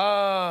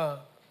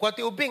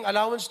kwati ubing,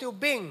 allowance ti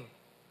ubing,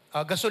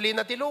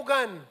 gasolina ti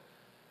lugan,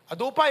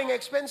 adupay nga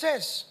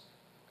expenses.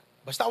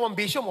 Basta awang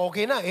bisyom,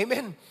 okay na.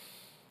 Amen.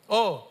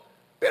 Oh,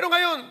 pero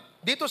ngayon,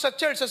 dito sa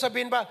church,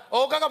 sasabihin ba,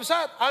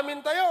 kakabsat,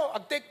 amin tayo,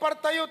 ag-take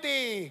part tayo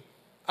ti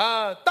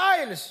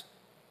tiles.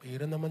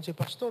 Pira naman si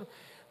pastor.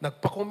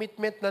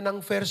 Nagpa-commitment na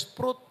ng first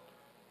fruit.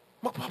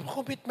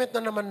 Magpapa-commitment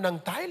na naman ng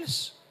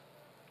tiles.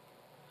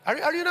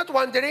 Are you not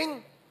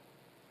wondering?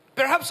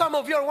 Perhaps some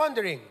of you are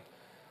wondering.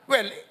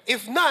 Well,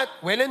 if not,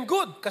 well and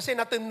good. Kasi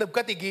natinab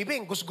ka ti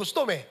giving,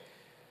 gusto me.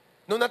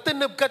 Nung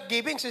natinab ka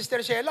giving, Sister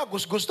Sheila,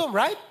 gusto,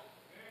 right?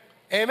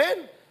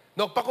 Amen?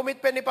 Nung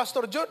pa-commitment ni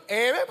Pastor John,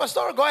 amen,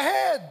 Pastor, go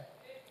ahead.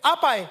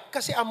 Apay,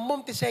 kasi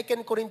amom ti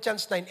 2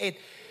 Corinthians 9:8.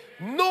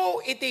 No,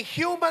 iti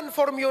human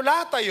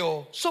formula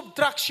tayo,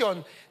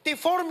 subtraction. Ti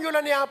formula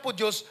ni Apo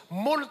Diyos,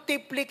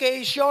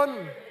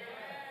 multiplication.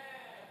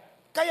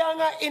 Kaya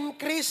nga,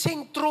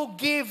 increasing through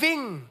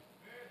giving.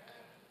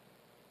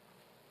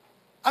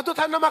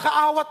 Atutan na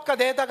makaawat ka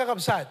deta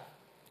kakabsat.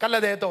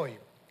 Kala detoy.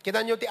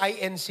 Kita nyo ti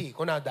INC,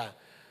 kunada.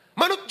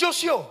 Manut Diyos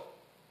yo.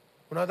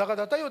 Kunada ka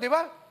datayo, di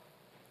ba?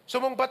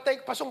 Sumong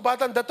batay, pasong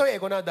batan datoy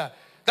kunada.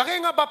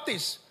 Daki nga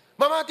baptis.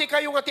 Mamati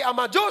kayo nga ti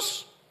Ama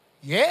Diyos.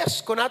 Yes,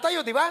 kunata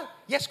yo, di ba?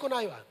 Yes,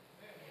 kunayo.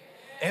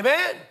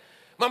 Amen.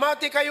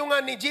 Mamati kayo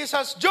nga ni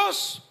Jesus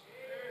Diyos.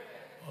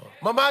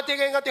 Mamati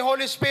kayo nga ti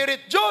Holy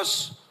Spirit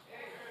Diyos.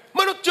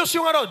 Manut Diyos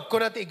yung arod.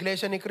 Kunati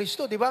Iglesia ni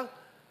Cristo, di ba?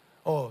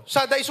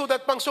 Sa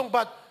daisudat pang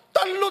sungbat,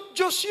 talot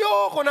Diyos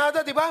yo,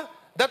 kunada, di ba?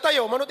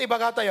 Datayo, manut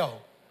ibaga tayo.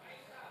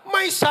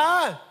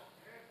 Maysa.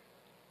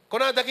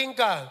 Kunadaking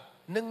ka,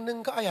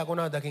 nang ka aya,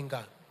 kunadaking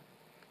ka.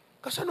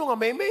 Kasano nga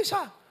may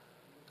maysa?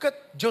 Kat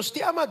Diyos ti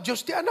Ama,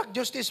 Diyos ti Anak,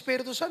 Diyos ti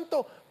Espiritu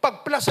Santo.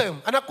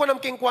 Pagplasem, anak ko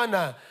nam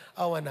kingkwana,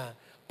 awa na.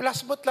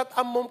 Plus butlat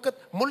amom kat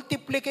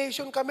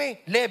multiplication kami.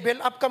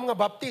 Level up kam nga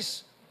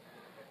baptist.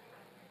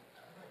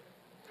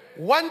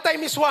 1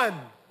 time is 1.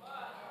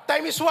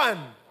 Time is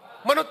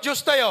 1. Manot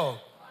Diyos tayo.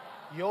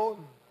 Yun.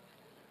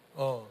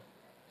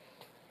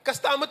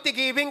 Kastamot ti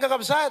giving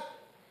kakabsat.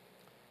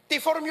 Ti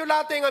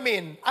formula tayo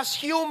ngamin, as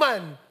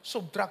human,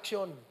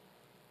 subtraction.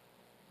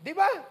 Di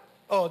ba?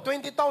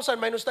 20,000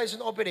 minus tayo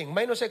sa offering,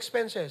 minus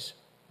expenses.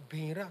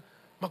 Bira,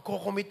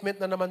 magko-commitment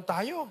na naman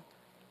tayo.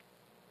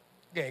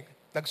 Okay.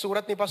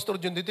 Nagsurat ni Pastor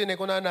John dito,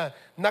 kunana,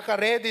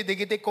 naka-ready,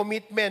 digiti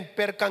commitment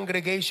per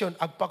congregation,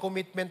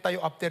 agpa-commitment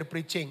tayo after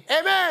preaching.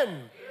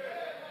 Amen!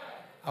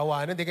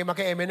 Awanan, di kayo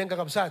maki-amen ng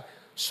kakabsat.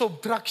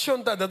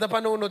 Subtraction ta,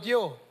 dadapanunod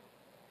yo.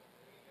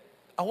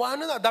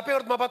 Awanan na,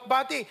 dapat orad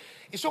mabatbati.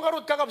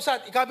 Isungarod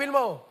kakabsat, ikabil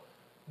mo.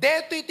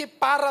 Deto iti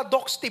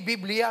paradox ti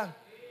Biblia.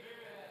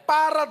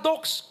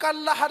 Paradox,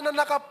 kalahan na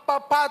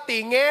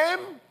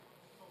nakapapatingem,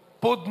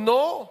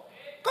 pudno,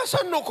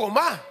 kasano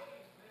kuma.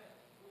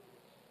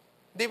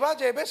 Di ba,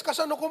 Jebes?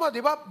 Kasano kuma,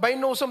 di ba? By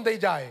nosum day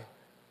jay.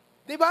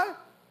 Di ba?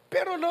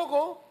 Pero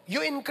logo,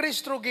 you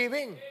increase through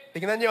giving.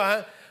 Tingnan nyo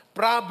ha.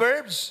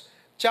 Proverbs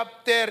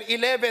chapter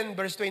 11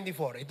 verse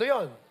 24. Ito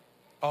yon.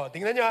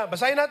 Tingnan nyo ha.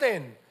 Basahin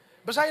natin.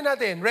 Basahin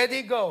natin.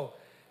 Ready, go.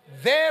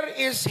 There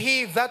is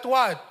he that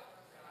what?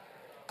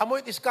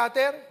 Amoy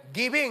scatter,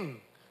 giving.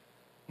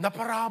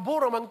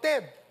 Naparabor amang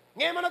ted.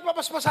 Ngayon man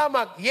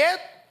nagpapaspasamak.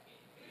 Yet,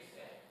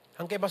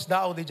 ang kay bas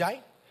dao di jay?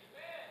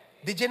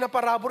 Di jay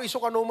naparabor iso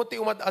kanumot ti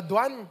umad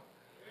adwan.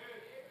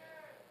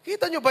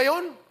 Kita nyo ba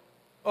yun?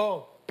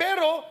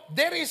 Pero,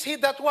 there is he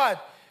that what?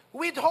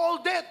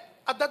 Withhold it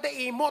at the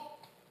imot.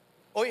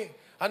 Oy,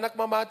 anak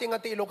mamati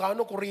nga ti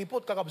Ilocano,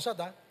 kuripot, kakabsat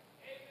ha?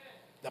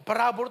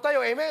 Naparabor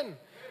tayo, amen?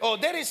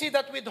 There is he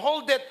that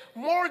withhold it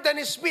more than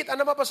his meat.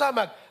 Ano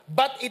mapasamag?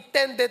 But it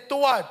tended to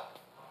what?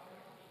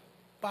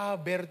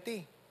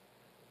 Poverty.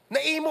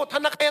 Naimot,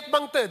 hanakayat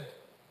bang ted?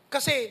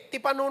 Kasi,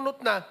 ti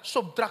panunot na,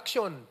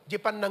 subtraction,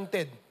 jipan ng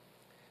ted.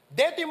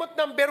 Detimot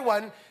number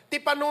 1, ti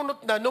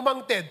panunot na,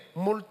 numang ted,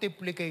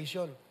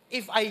 multiplication.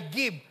 If I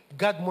give,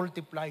 God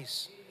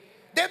multiplies.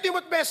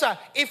 Detimot besa,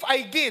 if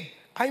I give,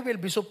 I will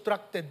be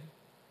subtracted.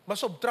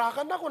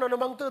 Masubtrakan na ko na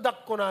namang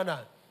tedak ko na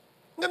na.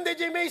 Ngam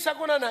DJ Mesa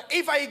ko na,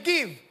 if I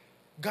give,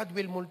 God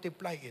will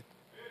multiply it.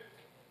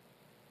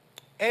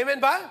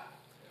 Amen ba?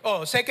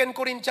 2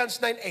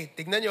 Corinthians 9:8.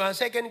 Tignan nyo ha,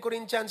 2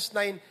 Corinthians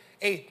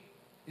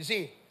 9:8. You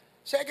see,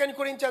 2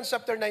 Corinthians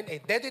chapter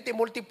 9:8. Dito iti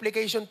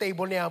multiplication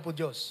table niya po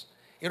Diyos.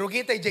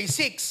 Irugitay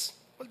J6.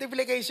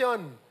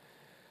 Multiplication.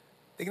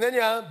 Tignan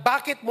nyo ha,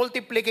 bakit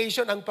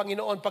multiplication ang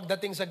Panginoon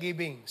pagdating sa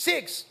giving?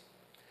 6.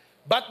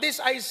 But this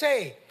I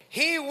say,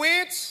 he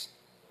which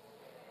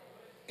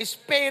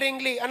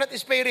sparingly, anat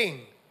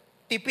sparing,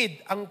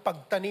 tipid ang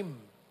pagtanim.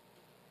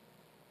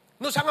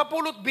 No sa nga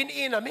pulot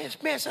binina,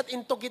 mesat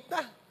into kita.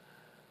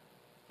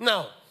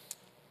 Now,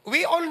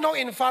 we all know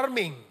in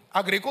farming,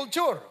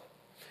 agriculture,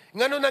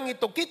 ngano nang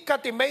itukit ka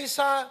ti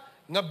maysa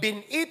nga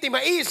bini ti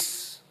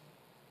mais,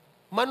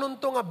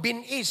 manunto nga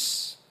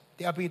binis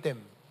ti apitem.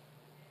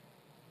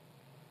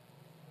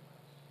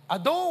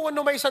 Ado wano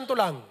may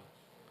santulang?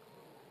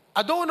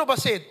 Ado wano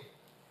basit?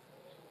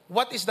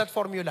 What is that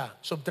formula?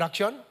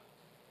 Subtraction?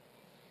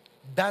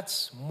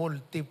 That's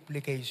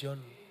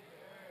multiplication.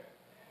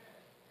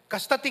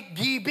 Kastatik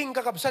giving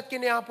kakabsat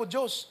kiniapo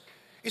Diyos.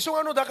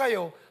 Isong ano da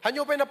kayo,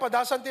 hanyo pa'y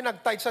napadasan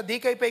tinagtay sa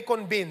di kay pa'y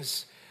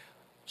convince.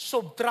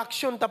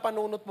 Subtraction ta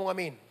panunot mo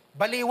ngamin.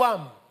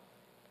 Baliwam.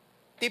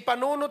 Ti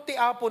panunot ti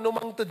apo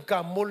numangtad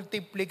ka,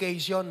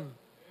 multiplication.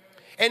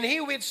 And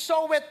he which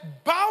soweth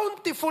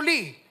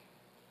bountifully.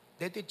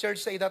 Deti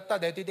church sa idata,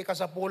 deti ti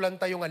kasapulan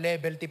tayo nga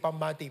level ti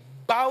pamati.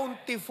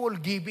 Bountiful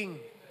giving.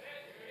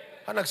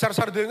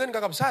 Nagsarsardungan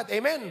kakabsat.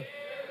 Amen.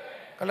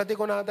 Kalati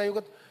ko na tayo,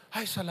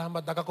 ay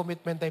salamat,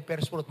 naka-commitment tayo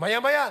first fruit.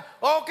 Maya-maya,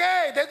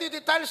 okay,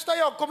 dito details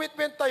tayo,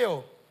 commitment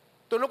tayo.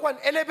 Tunukan,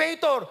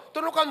 elevator,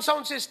 tunukan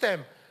sound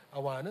system.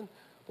 Awanan,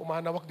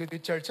 pumanawak dito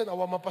church,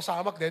 awa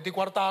mapasamak, dito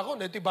kwarta ko,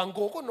 dito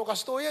bangko ko, no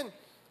kasto yan.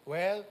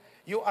 Well,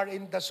 you are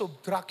in the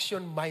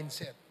subtraction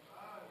mindset.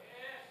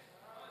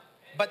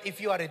 But if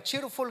you are a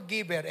cheerful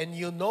giver and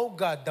you know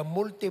God, the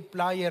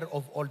multiplier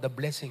of all the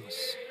blessings.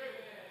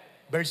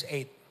 Verse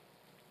 8.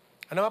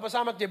 Ano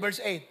mapasamak niya?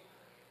 Verse 8.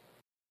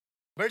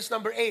 Verse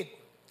number 8.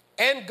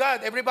 And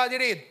God, everybody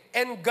read.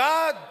 And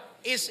God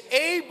is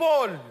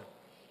able.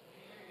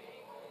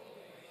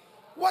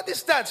 What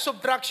is that?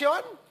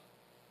 Subtraction?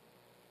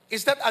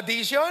 Is that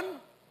addition?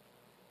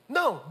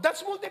 No,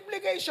 that's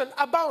multiplication.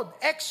 Abound.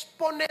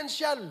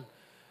 Exponential.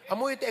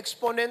 Amo iti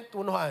exponent,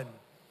 unuhan.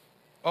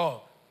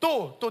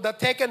 2 to the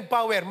second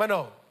power.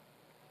 Mano?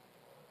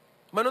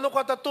 Mano ko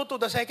ta 2 to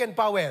the second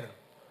power.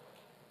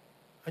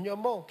 Anyo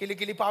mo,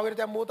 kilikili power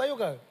tayo mo tayo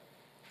ka.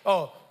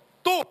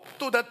 2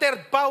 to the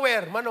third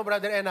power. Mano,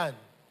 Brother Enan?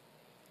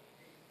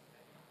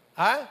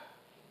 Ha?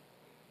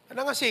 Ano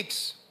nga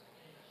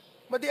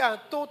 6?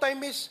 Madia, 2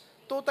 times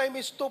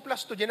 2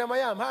 plus 2. Diyan na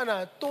mayam. Ha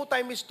na, 2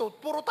 times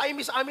 2. Puro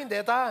times amin,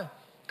 deta.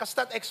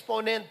 Kastat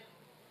exponent.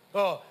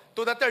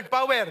 To the third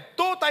power.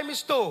 2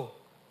 times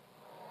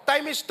 2.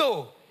 Times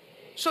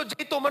 2. So,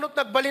 dito, manot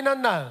nagbalinan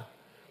na.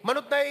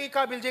 Manot na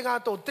ikabil dyan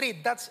nga to.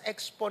 3. That's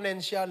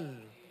exponential.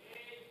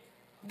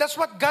 That's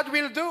what God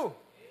will do.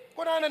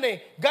 Kunanan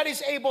God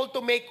is able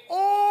to make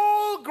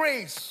all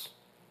grace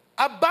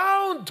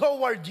abound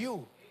toward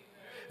you,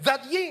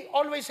 that ye,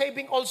 always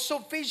having all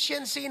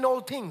sufficiency in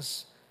all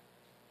things,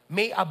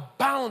 may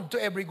abound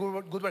to every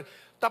good work.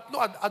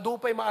 Tapno,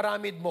 adupay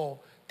maaramid mo,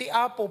 ti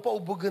apo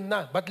paubugan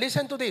na. But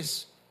listen to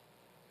this.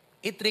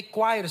 It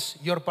requires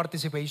your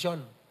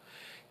participation.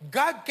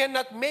 God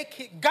cannot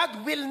make,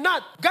 God will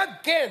not,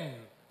 God can.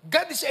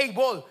 God is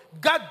able,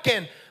 God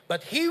can.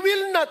 But He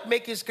will not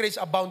make His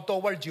grace abound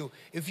toward you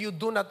if you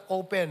do not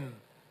open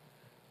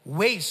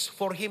ways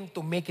for Him to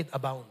make it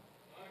abound.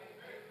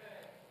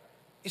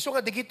 Iso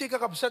nga, digito'y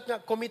kakabsat nga,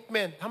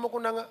 commitment. Hamo ko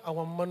na nga,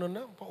 awam man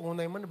na,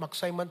 paunay man,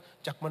 maksay man,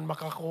 jak man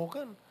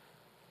makakukan.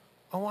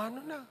 Awano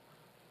na.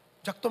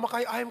 Jak to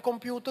makayayam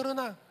computer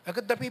na.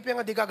 Agad na pipi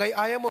nga, di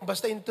kagayayam mo,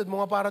 basta intud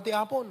mo nga para ti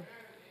apon.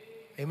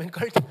 Amen,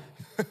 Kurt?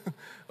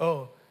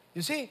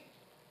 You see?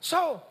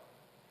 So,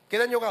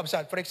 kita nyo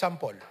kakabsat, for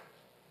example,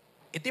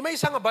 iti may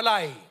isang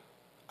balay,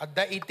 at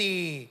da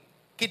iti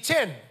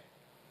kitchen,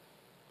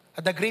 at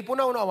da gripo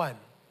na unawan.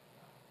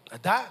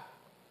 Ada.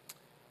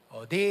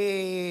 O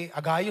di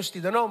agayos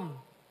ti danom.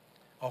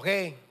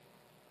 Okay.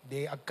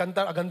 Di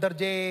agandar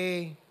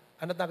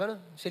anat na gano'n?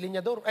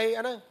 Silinyador.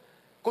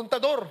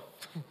 Kontador.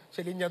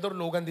 Silinyador,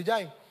 lugan di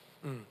jay.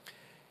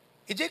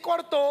 Ijay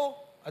kwarto,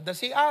 ada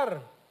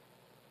CR.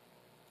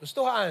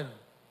 Gustuhan.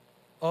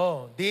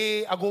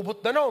 Di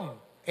agubot danom.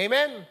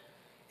 Amen?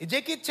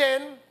 Ijay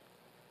kitchen,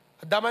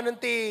 adaman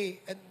nanti,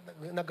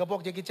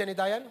 nagabok jay kitchen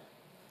itayan?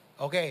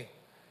 Okay.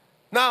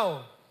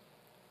 Now,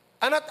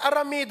 anat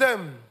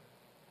aramidem,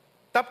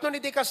 tapno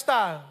iti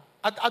kasta,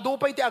 at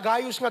adupay ti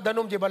agayos nga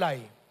danom di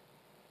balay.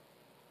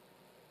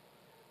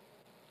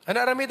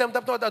 Anat aramidem,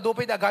 tapno at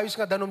adupay ti agayos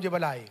nga danom di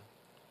balay.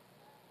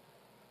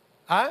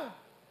 Ha?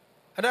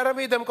 Anat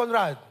aramidem,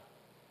 Conrad?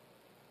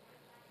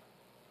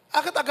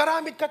 Akat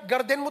agaramid kat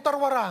garden mo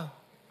tarwara.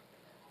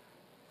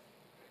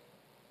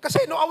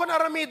 Kasi no awan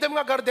aramidem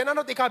nga garden,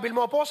 ano ikabil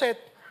mo poset.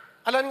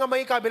 Alan nga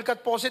may ikabil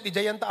kat poset,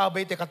 ijayan ta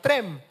abay ti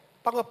katrem.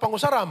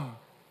 Pangusaram.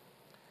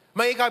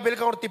 May ikabil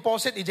ka or ti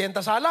poset, ijayan ta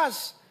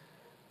salas.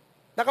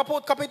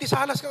 Nakapuot ka pa ti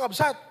salas kang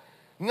absat.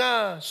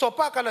 Nga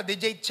sopa ka na,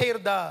 DJ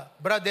chair da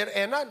brother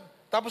Enan.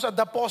 Tapos at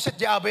da poset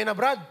di abay na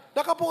brad.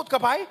 Nakapuot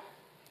ka pa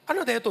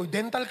Ano dito?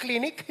 Dental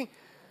clinic?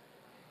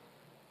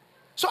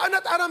 So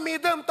anat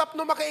aramidem,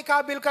 tapno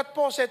makaikabil kat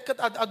poset, kat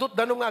adut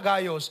danong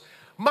agayos.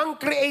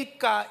 Mang-create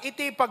ka,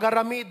 iti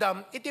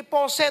pagaramidam, iti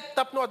poset,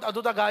 tapno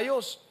adut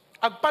agayos.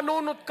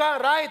 Agpanunot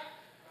ka, right?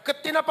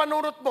 Kat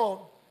tinapanunot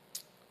mo,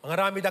 mga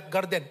ramidak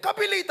garden,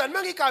 kapilitan,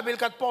 mangikabil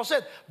kat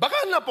poset.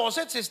 Baka na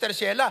poset, Sister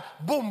Sheila,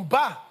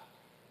 bumba.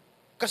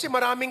 Kasi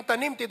maraming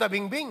tanim, tita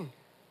Bingbing.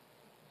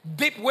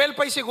 Deep well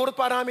pa'y siguro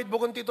paramid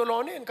bugon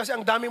titulonin, kasi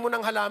ang dami mo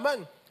ng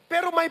halaman.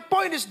 Pero my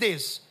point is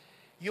this,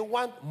 you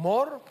want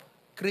more?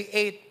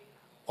 Create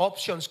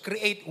options,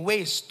 create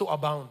ways to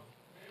abound.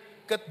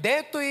 Kat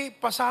deto'y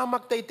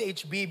pasamak tayo ti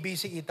HBB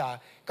si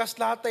ita, kas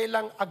latay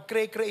lang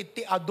agkre-create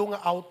ti adu nga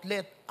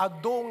outlet,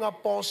 adu nga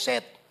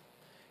poset,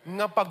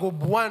 nga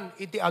pagubuan,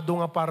 iti adu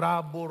nga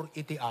parabor,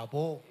 iti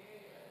abo.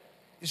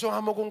 Iso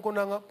hamo kung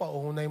kuna nga,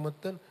 paunay mo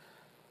ito.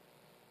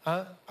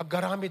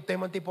 Agaramid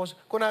tayo man ti poset.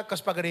 Kuna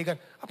kas pagarigan,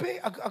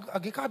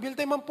 agikabil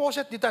tayo man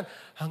poset ditan.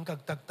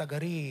 Hangkag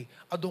tagtagari,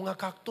 adu nga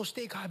cactus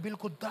ti ikabil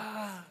ko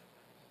da.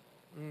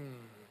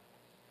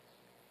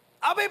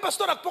 Abay,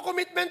 pastor,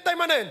 agpo-commitment tayo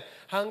manen.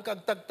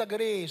 Hangkag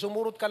tagtagari,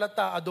 sumurot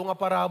kalata, ado nga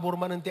parabor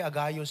manen ti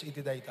agayos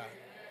iti dayta.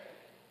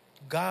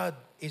 God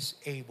is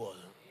able.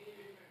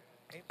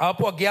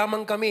 Apo,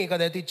 agyamang kami,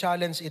 kada iti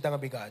challenge ita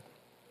nga bigat.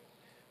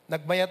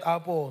 Nagbayat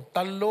apo,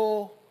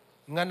 talo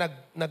nga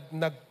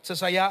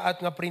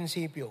nagsasayaat nga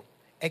prinsipyo.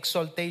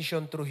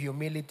 Exaltation through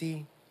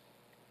humility.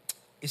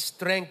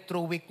 Strength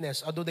through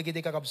weakness. Ado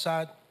dagiti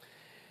kakabsat.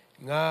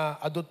 Nga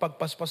adot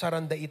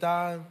pagpaspasaran da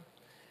ita.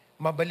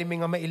 Mabalimi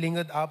nga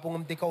mailingad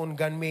apong ti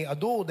kaungan mi.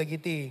 Ado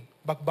dagiti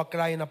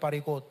bakbaklay na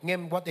parikot.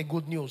 Ngem, what a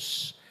good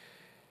news.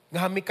 Nga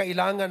hami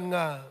kailangan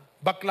nga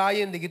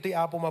baklayan dagiti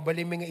apo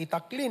mabalimi nga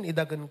itaklin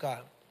idagan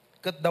ka.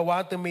 Kat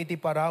dawaten mi iti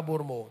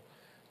parabor mo.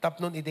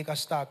 Tapnon iti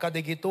kasta.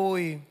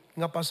 Kadigitoy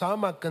nga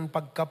pasamak kan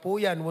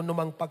pagkapuyan wano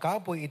mang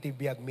pagkapoy iti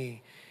biyag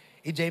mi.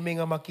 Ijay mi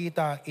nga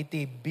makita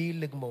iti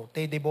bilig mo.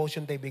 Tay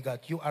devotion tay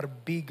bigat. You are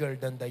bigger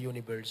than the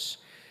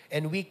universe.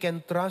 And we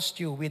can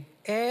trust you with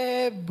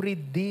every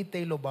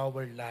detail of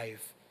our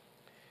life.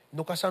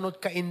 No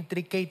kasanot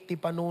ka-intricate ti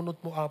panunot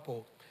mo,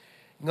 apo.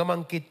 Nga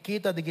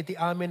mangkit-kita, digiti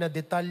amin na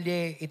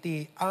detalye,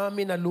 iti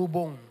amin na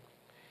lubong.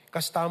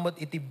 Kastamot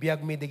iti biyag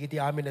mi, digiti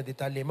amin na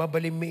detalye.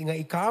 Mabalim mi nga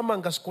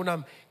ikamang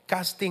kaskunam,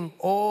 casting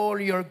all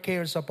your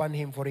cares upon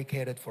Him, for He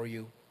cared for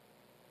you.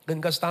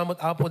 Gan kastamot,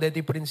 apo,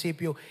 deti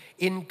prinsipyo,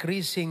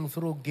 increasing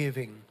through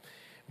giving.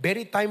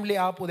 Very timely,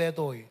 apo,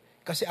 detoy.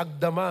 Kasi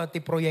agdama ti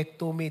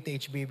proyekto mi ti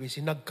HBBC,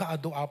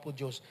 nagkaado apo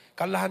Diyos,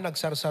 kalahan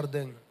nagsarsar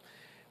din.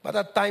 But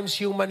at times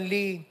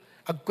humanly,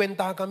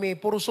 agkwenta kami,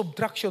 puro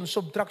subtraction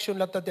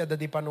lahat ti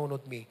adadi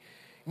panunot mi.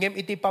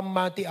 Ngem iti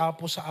pamati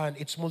apo saan,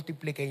 it's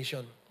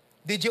multiplication.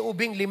 Di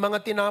ubing 5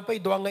 nga tinapay,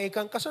 2 nga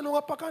ikang, kasano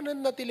nga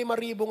pakanan na ti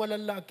 5,000 nga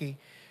lalaki,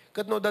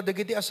 kat no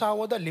dadagiti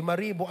asawa da,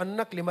 5,000,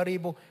 anak,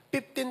 5,000,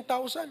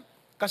 15,000.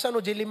 Kasano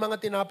di 5 nga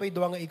tinapay,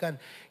 2 nga ikan.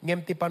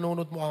 Ngem ti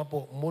panunot mo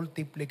apo,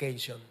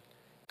 multiplication.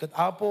 Kat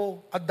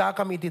apo, adda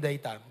kami ti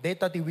dayta.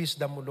 Data ti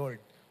wisdom mo,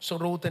 Lord.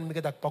 Surutan mi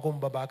katak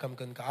pakumbabakam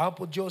kan ka.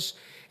 Apo Diyos,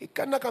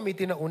 ikan na kami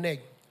tinauneg.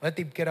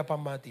 Natib kira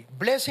pamati.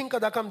 Blessing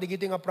kadakam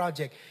digiti nga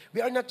project.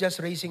 We are not just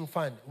raising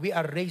fund. We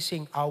are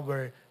raising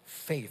our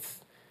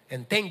faith.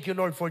 And thank you,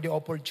 Lord, for the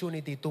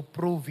opportunity to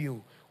prove you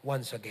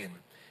once again.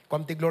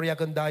 Kwam ti gloria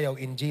kandayaw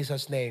in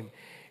Jesus' name.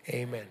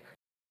 Amen.